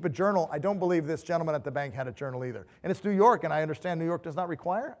also keep a journal. I don't believe this gentleman at the bank had a journal either. And it's New York, and I understand New York does not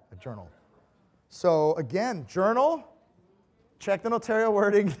require a journal. So again, journal, check the notarial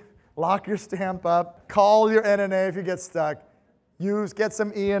wording, lock your stamp up, call your NNA if you get stuck, get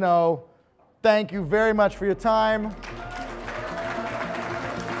some E&O. Thank you very much for your time.